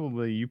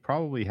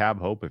probably have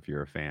hope if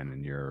you're a fan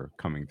and you're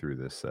coming through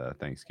this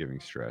Thanksgiving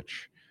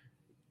stretch,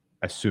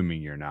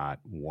 assuming you're not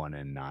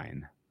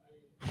 1-9,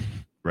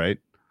 right?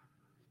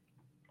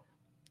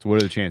 So what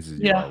are the chances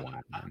you are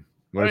 1-9?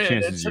 What are the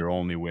chances your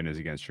only win is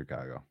against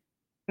Chicago?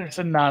 There's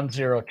a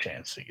non-zero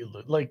chance that you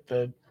lose. Like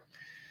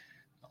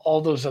all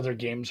those other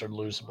games are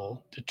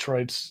losable.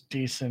 Detroit's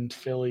decent.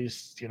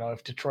 Philly's,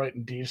 if Detroit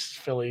and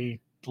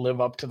Philly live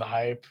up to the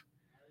hype,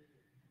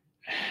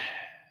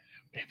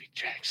 maybe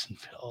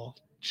Jacksonville,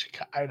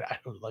 Chicago. I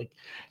don't like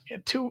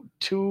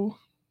 2-8.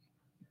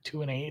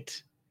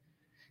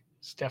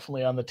 It's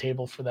definitely on the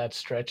table for that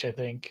stretch. I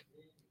think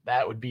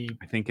that would be.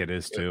 I think it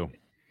is too.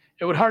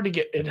 It would hard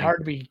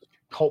to be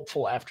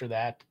hopeful after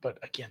that. But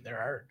again,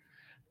 there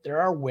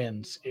are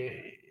wins.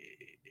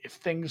 If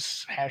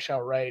things hash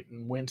out right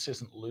and Wentz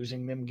isn't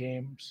losing them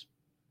games.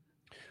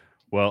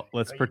 Well,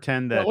 let's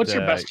pretend that. What's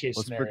your best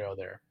case scenario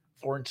there?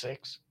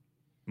 4-6.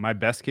 My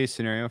best case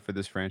scenario for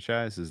this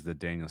franchise is that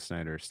Daniel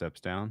Snyder steps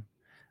down.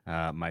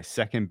 My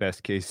second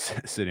best case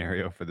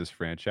scenario for this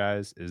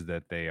franchise is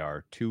that they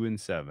are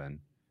 2-7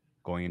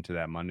 going into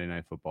that Monday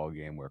Night Football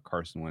game where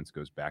Carson Wentz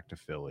goes back to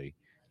Philly.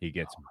 He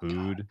gets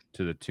booed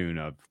to the tune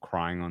of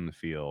crying on the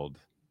field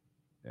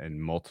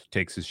and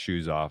takes his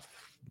shoes off,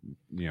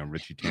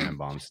 Richie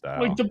Tannenbaum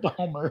style. Like the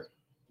bomber.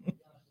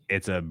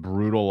 It's a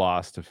brutal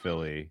loss to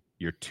Philly.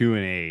 You're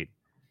 2-8,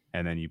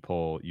 and then you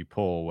pull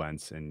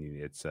Wentz, and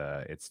it's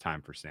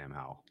time for Sam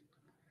Howell.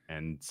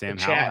 And Sam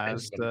Howell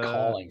has been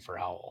calling for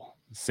Howell.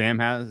 Sam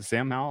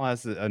Howell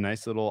has a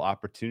nice little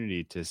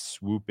opportunity to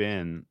swoop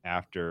in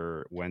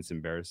after Wentz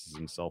embarrasses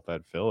himself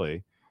at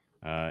Philly,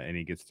 and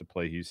he gets to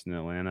play Houston,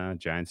 Atlanta,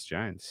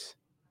 Giants,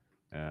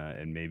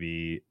 and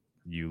maybe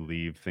you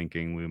leave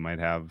thinking we might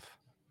have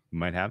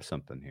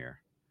something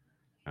here.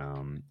 I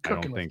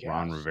don't think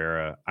Ron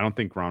Rivera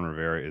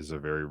is a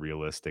very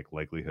realistic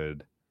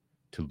likelihood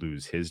to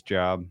lose his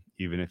job,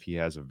 even if he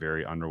has a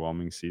very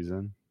underwhelming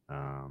season.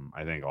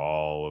 I think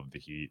all of the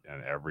heat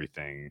and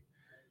everything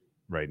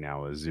right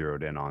now is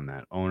zeroed in on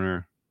that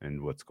owner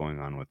and what's going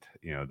on with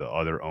the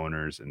other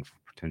owners and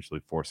potentially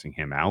forcing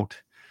him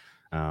out.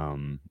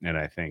 And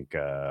I think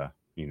the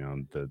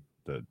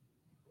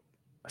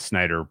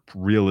Snyder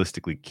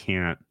realistically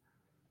can't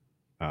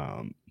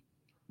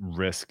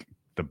risk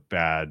the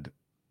bad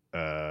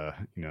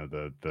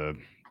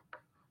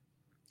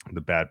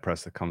the bad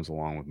press that comes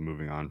along with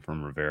moving on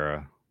from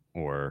Rivera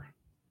or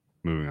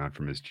moving on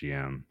from his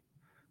GM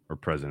or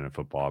president of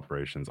football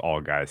operations, all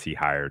guys he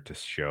hired to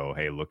show,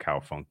 hey, look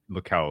how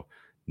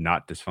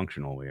not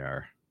dysfunctional we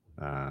are.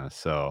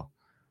 So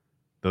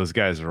those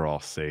guys are all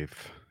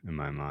safe in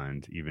my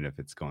mind, even if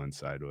it's going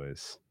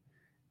sideways.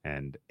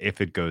 And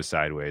if it goes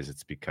sideways,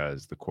 it's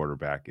because the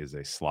quarterback is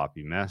a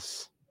sloppy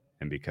mess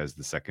and because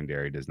the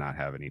secondary does not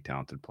have any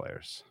talented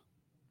players.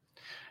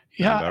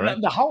 Yeah, right?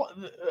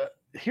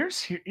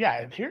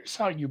 Here's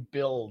how you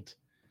build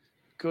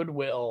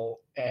goodwill.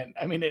 And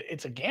I mean,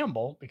 it's a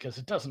gamble because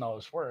it doesn't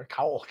always work.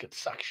 Howell could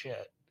suck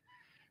shit.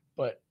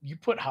 But you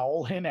put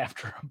Howell in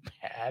after a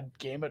bad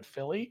game at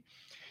Philly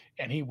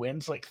and he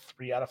wins like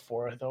 3 out of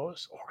 4 of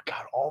those, or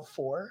God, all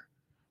 4.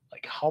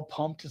 Like, how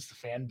pumped is the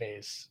fan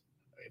base?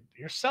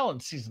 You're selling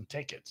season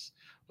tickets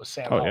with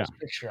Sam Howell's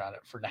picture on it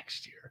for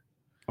next year.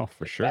 Oh,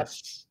 for sure.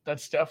 That's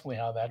definitely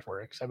how that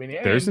works. I mean,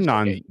 there's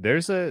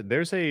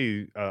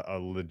a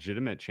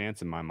legitimate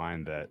chance in my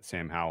mind that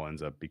Sam Howell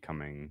ends up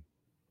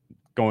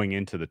going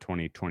into the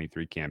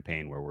 2023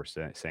 campaign where we're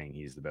saying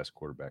he's the best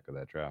quarterback of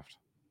that draft.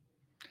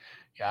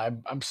 Yeah,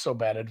 I'm so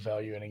bad at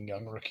evaluating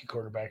young rookie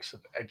quarterbacks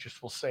that I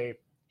just will say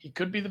he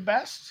could be the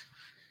best.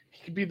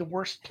 He could be the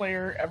worst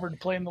player ever to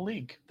play in the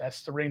league.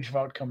 That's the range of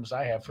outcomes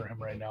I have for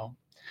him right now.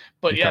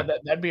 But yeah,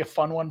 that'd be a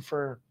fun one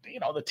for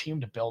the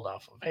team to build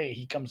off of. Hey,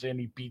 he comes in,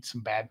 he beats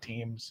some bad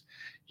teams.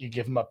 You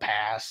give him a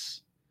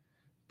pass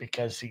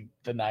because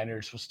the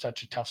Niners was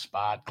such a tough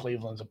spot.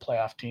 Cleveland's a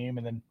playoff team,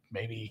 and then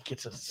maybe he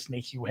gets a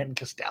sneaky win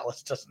because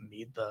Dallas doesn't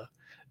need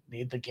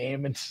the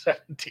game in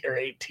 17 or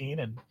 18,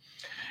 and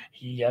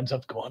he ends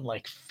up going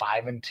like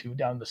 5-2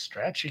 down the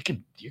stretch.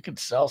 You can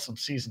sell some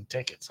season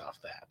tickets off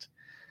that.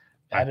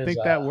 I think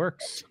that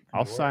works.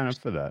 I'll sign up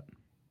for that.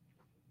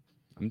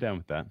 I'm down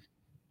with that.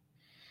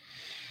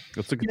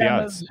 Let's look at the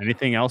odds.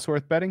 Anything else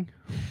worth betting?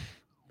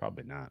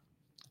 Probably not.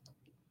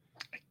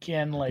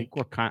 Again, I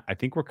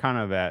think we're kind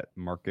of at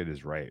market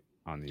is right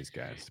on these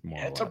guys. More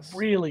or less. It's a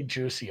really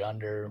juicy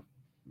under.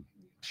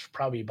 It's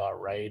probably about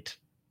right.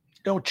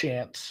 No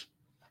chance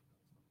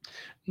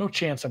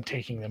I'm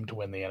taking them to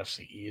win the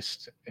NFC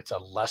East. It's a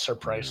lesser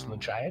price than the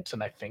Giants,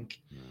 and I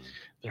think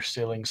their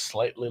ceiling's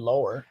slightly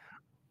lower.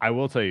 I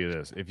will tell you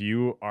this. If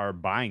you are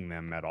buying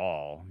them at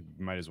all,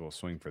 you might as well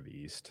swing for the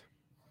East.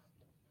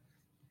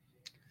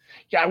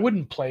 Yeah, I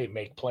wouldn't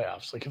make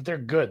playoffs. Like, if they're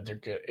good, they're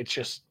good. It's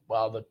just,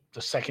 the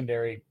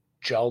secondary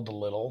gelled a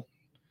little.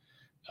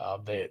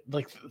 The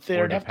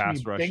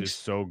pass rush is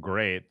so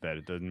great that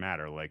it doesn't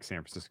matter, like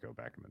San Francisco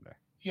back in the day.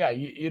 Yeah,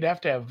 you'd have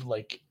to have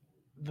like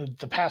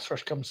the pass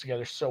rush comes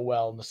together so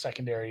well, and the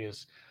secondary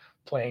is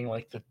playing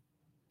like the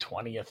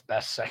 20th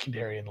best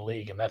secondary in the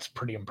league, and that's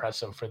pretty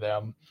impressive for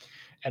them.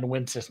 And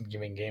Wentz isn't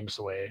giving games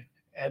away.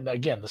 And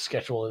again, the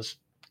schedule has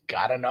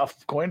got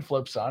enough coin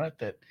flips on it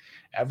that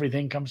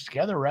everything comes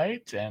together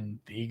right. And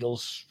the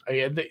Eagles,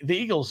 the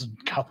Eagles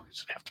and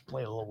Cowboys have to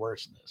play a little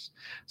worse than this.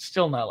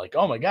 Still not like,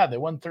 oh my God, they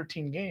won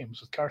 13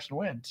 games with Carson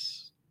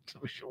Wentz. So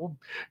we'll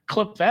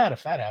clip that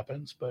if that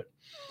happens. But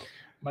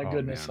my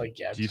goodness, man. like,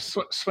 yeah, just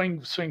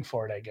swing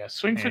for it, I guess.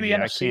 Swing for the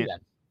NFC then.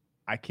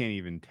 I can't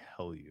even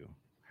tell you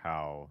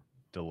how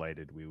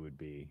delighted we would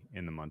be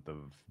in the month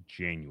of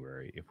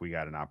January if we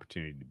got an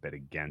opportunity to bet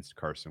against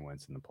Carson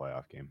Wentz in the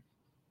playoff game.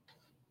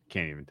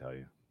 Can't even tell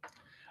you.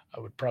 I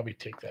would probably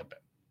take that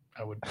bet.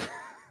 I would.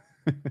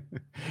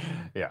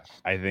 Yeah,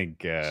 I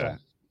think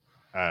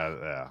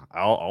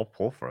I'll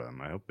pull for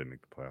them. I hope they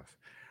make the playoffs,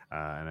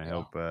 and I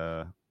hope.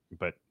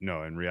 But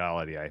no, in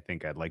reality, I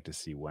think I'd like to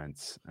see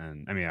Wentz,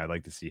 and I mean, I'd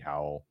like to see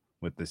Howell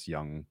with this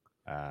young,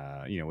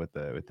 with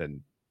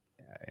an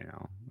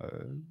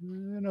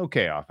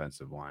okay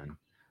offensive line,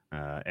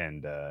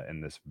 and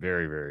this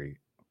very, very,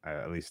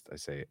 at least I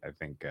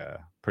think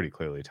pretty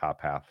clearly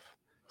top half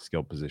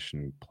skill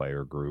position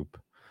player group.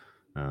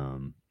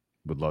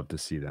 Would love to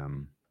see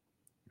them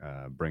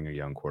bring a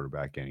young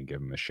quarterback in and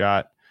give him a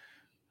shot.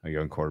 A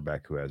young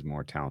quarterback who has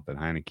more talent than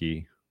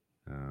Heineke.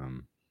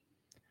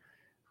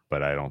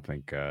 But I don't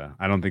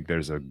think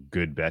there's a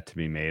good bet to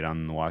be made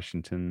on the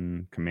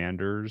Washington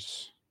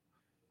Commanders.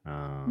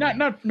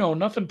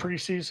 Nothing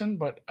preseason,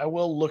 but I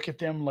will look at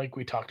them like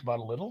we talked about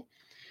a little.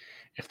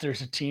 If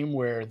there's a team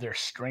where their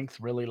strength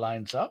really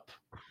lines up,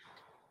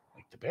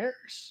 like the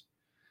Bears,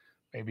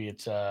 maybe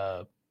it's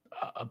a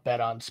bet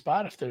on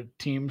spot. If they're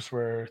teams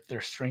where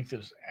their strength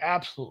is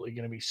absolutely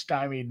going to be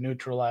stymied,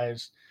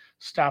 neutralized,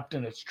 stopped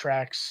in its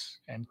tracks,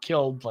 and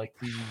killed, like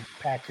the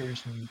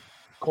Packers and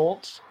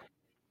Colts,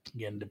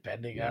 again,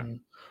 depending on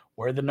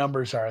where the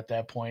numbers are at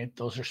that point,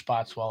 those are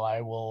spots while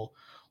I will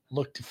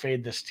look to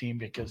fade this team,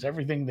 because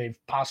everything they've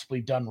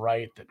possibly done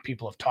right that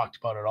people have talked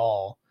about at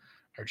all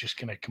are just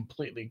going to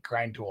completely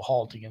grind to a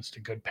halt against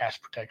a good pass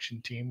protection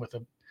team with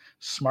a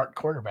smart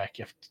quarterback.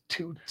 You have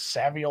two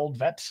savvy old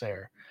vets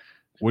there.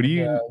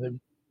 They've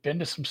been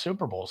to some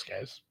Super Bowls,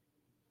 guys.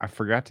 I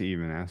forgot to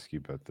even ask you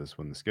about this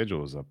when the schedule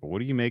was up, but what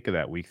do you make of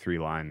that week 3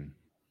 line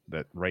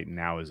that right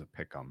now is a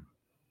pick'em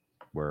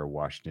where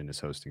Washington is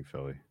hosting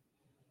Philly?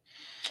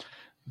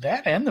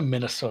 That and the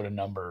Minnesota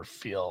number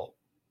feel,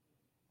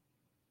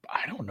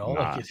 I don't know.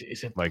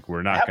 Is it like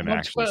we're not going to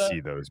actually see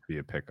those be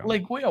a pick'em?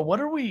 Like, what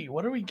are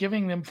we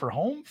giving them for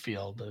home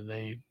field? Do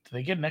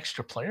they get an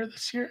extra player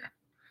this year?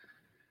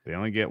 They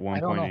only get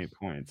 1.8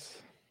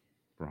 points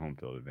for home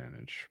field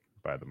advantage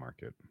by the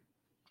market.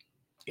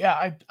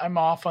 Yeah, I'm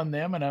off on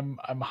them, and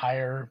I'm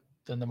higher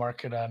than the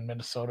market on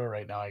Minnesota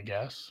right now, I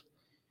guess,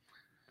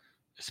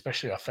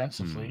 especially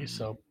offensively.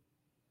 So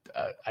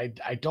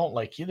I don't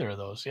like either of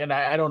those, and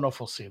I don't know if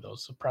we'll see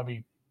those. So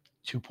probably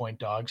 2-point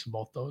dogs in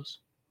both those.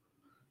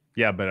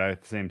 Yeah, but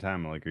at the same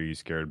time, like, are you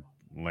scared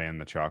laying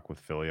the chalk with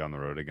Philly on the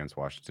road against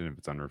Washington if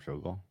it's under a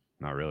field goal?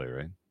 Not really,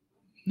 right?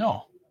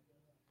 No.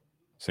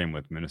 Same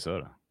with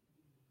Minnesota.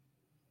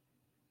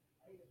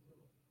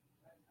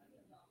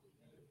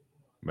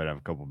 Might have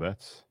a couple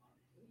bets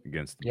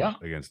against the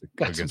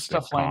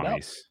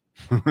commies.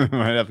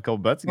 Might have a couple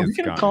bets against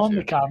the commies. We're going to call them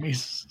the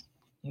commies.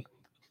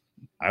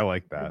 I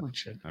like that. I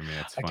mean,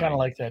 it's I kind of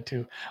like that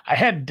too. I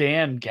had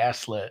Dan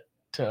gaslit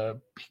he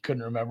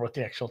couldn't remember what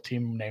the actual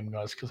team name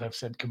was because I've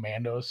said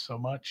Commandos so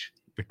much.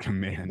 The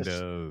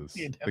Commandos.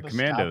 The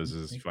Commandos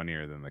is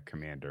funnier than the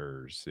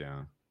Commanders.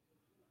 Yeah.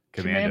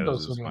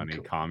 Commandos is funny.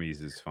 Cool.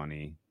 Commies is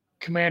funny.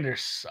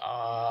 Commanders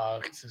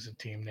sucks is a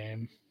team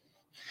name.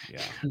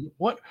 Yeah.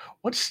 What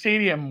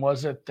stadium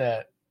was it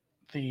that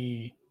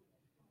it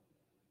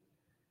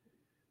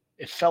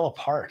fell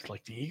apart?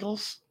 Like the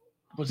Eagles?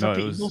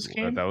 Eagles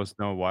game? That was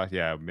it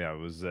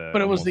was.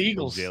 But it was the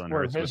Eagles. Jalen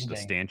Hurts with the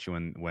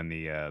stanchion when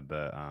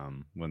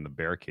the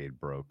barricade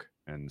broke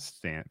and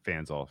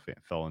fans all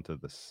fell into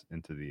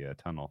the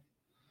tunnel.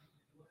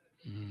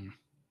 Mm.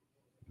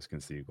 It was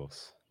against the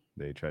Eagles.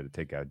 They tried to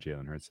take out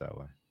Jalen Hurts that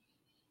way.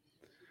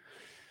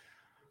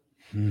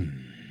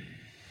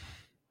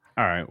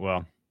 All right.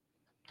 Well,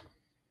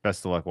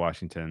 best of luck,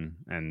 Washington.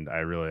 And I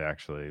really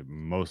actually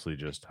mostly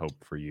just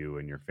hope for you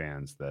and your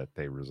fans that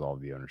they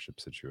resolve the ownership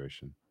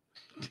situation.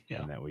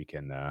 Yeah. And that we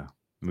can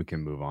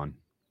move on.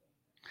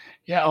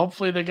 Yeah,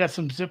 hopefully they got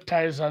some zip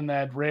ties on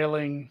that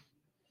railing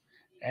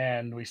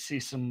and we see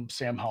some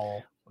Sam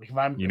Howell. Like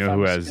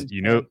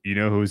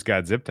who's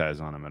got zip ties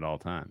on him at all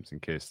times in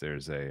case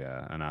there's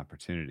an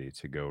opportunity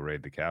to go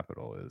raid the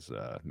Capitol is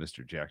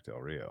Mr. Jack Del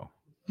Rio.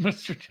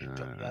 Mr. Jack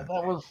Del Rio.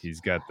 That was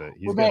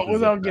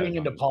without getting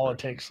into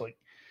politics, like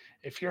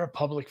if you're a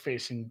public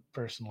facing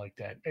person like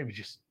that, maybe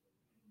just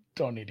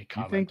don't need to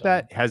comment. You think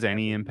that has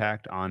any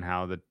impact on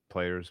how the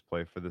players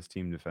play for this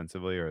team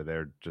defensively, or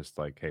they're just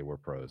like, hey, we're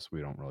pros, we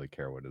don't really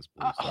care what his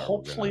beliefs are.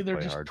 Hopefully they're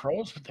just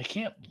pros, but they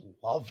can't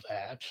love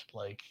that.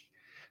 Like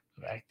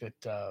the fact that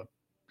that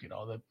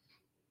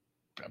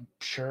I'm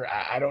sure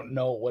I don't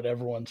know what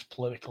everyone's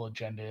political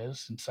agenda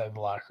is inside the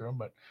locker room,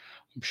 but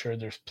I'm sure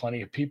there's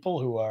plenty of people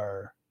who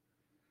are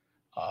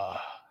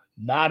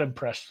not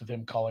impressed with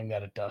him calling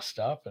that a dust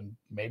up, and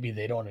maybe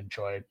they don't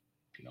enjoy,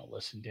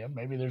 listening to him.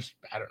 Maybe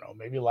I don't know.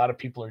 Maybe a lot of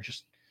people are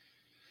just,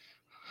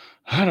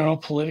 I don't know,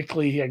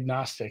 politically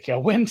agnostic. Yeah,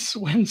 Wins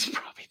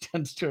probably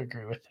tends to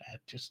agree with that.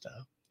 Just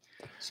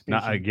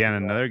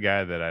another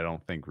guy that I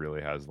don't think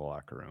really has the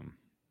locker room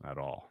at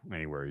all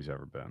anywhere he's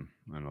ever been.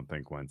 I don't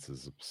think Wentz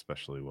is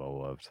especially well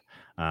loved.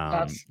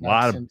 Not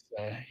since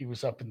he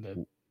was up in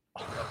the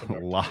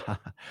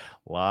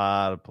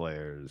lot of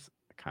players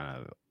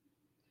kind of,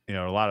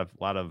 a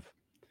lot of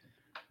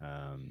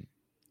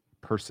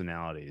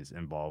personalities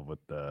involved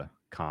with the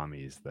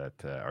commies that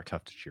are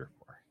tough to cheer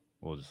for.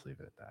 We'll just leave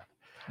it at that.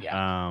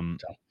 Yeah.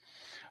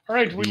 All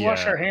right, we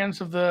wash our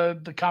hands of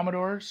the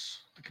Commodores,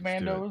 the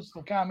Commandos,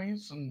 the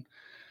commies, and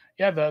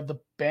the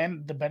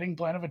betting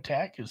plan of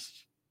attack is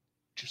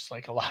just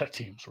like a lot of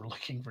teams. We're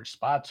looking for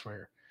spots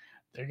where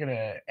they're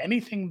gonna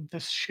anything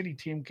this shitty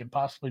team could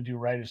possibly do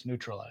right is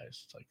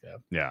neutralized. It's like that.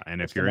 Yeah,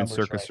 and if you're in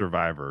Circus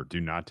Survivor, do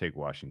not take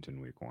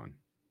Washington week 1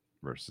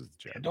 versus the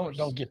Jaguars.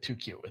 Don't get too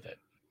cute with it.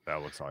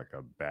 That looks like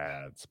a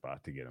bad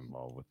spot to get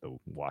involved with the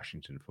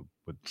Washington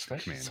with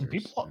especially some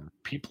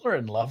people are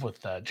in love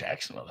with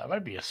Jacksonville. That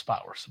might be a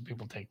spot where some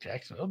people take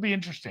Jacksonville. It'll be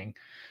interesting.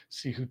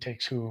 See who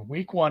takes who.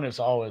 Week 1 is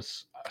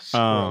always a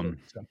spoiler.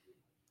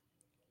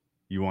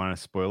 You want a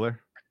spoiler?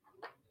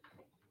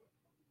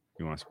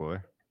 You want a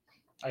spoiler?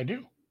 I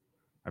do.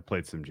 I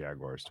played some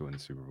Jaguars to win the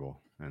Super Bowl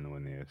and to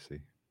win the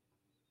AFC.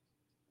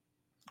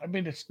 I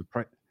mean, it's the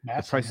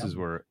prices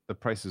were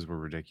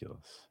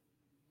ridiculous.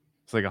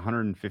 It's like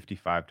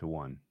 155 to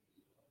 1,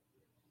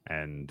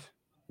 and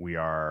we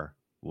are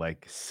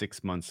like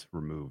 6 months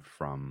removed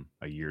from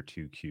a year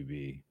 2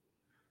 QB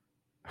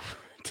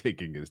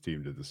taking his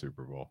team to the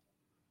Super Bowl.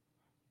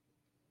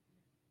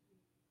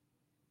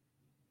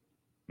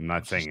 I'm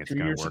not saying it's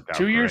going to work out.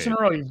 2 years in a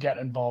row, you've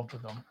gotten involved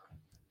with them.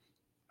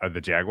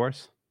 The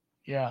Jaguars?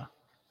 Yeah.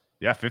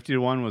 Yeah, 50 to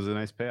 1 was a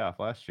nice payoff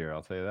last year.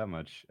 I'll tell you that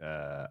much.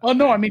 Well,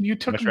 no, I mean, you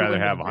took. Much rather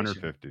have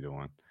 150 to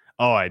 1.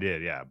 Oh, I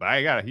did, yeah, but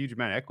I got a huge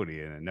amount of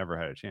equity and I never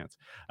had a chance.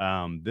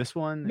 This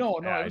one, no,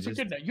 it was a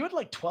good. You had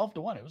like 12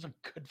 to 1. It was a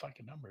good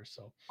fucking number.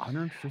 So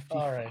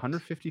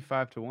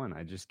 155 to 1.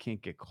 I just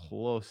can't get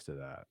close to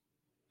that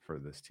for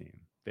this team.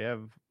 They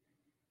have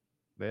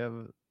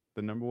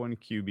the number 1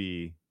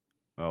 QB.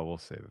 Well, we'll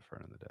save it for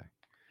another day.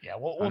 Yeah,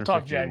 we'll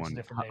talk Jags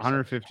different days.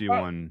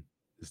 151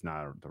 is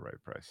not the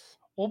right price.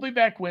 We'll be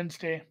back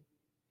Wednesday.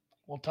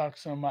 We'll talk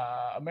some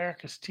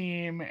America's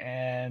team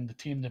and the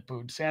team that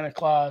booed Santa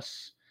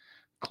Claus.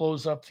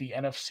 Close up the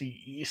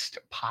NFC East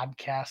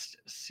podcast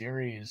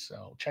series.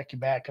 So check you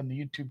back on the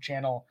YouTube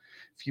channel.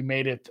 If you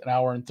made it an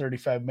hour and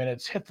 35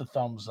 minutes, hit the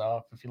thumbs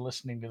up. If you're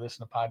listening to this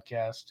in a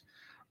podcast,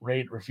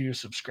 rate, review,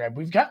 subscribe.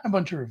 We've gotten a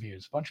bunch of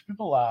reviews. A bunch of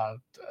people, I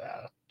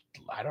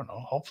don't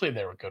know. Hopefully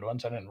they were good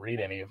ones. I didn't read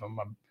any of them.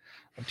 I'm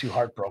too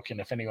heartbroken.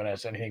 If anyone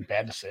has anything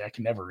bad to say, I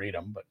can never read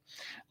them. But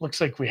it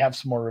looks like we have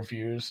some more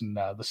reviews, and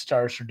the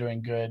stars are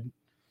doing good.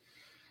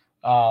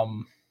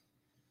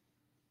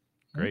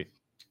 Great.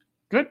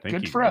 Good. Thank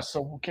good you, for guys. Us. So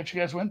we'll catch you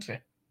guys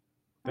Wednesday.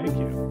 Thank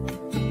you.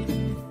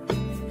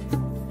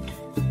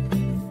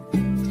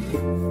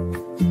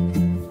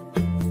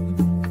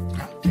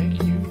 I'll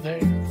take you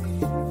there.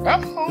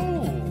 Oh!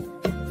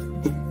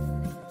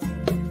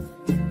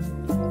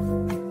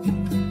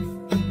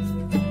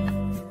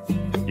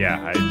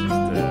 Yeah, I just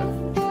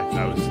if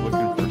I was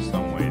looking for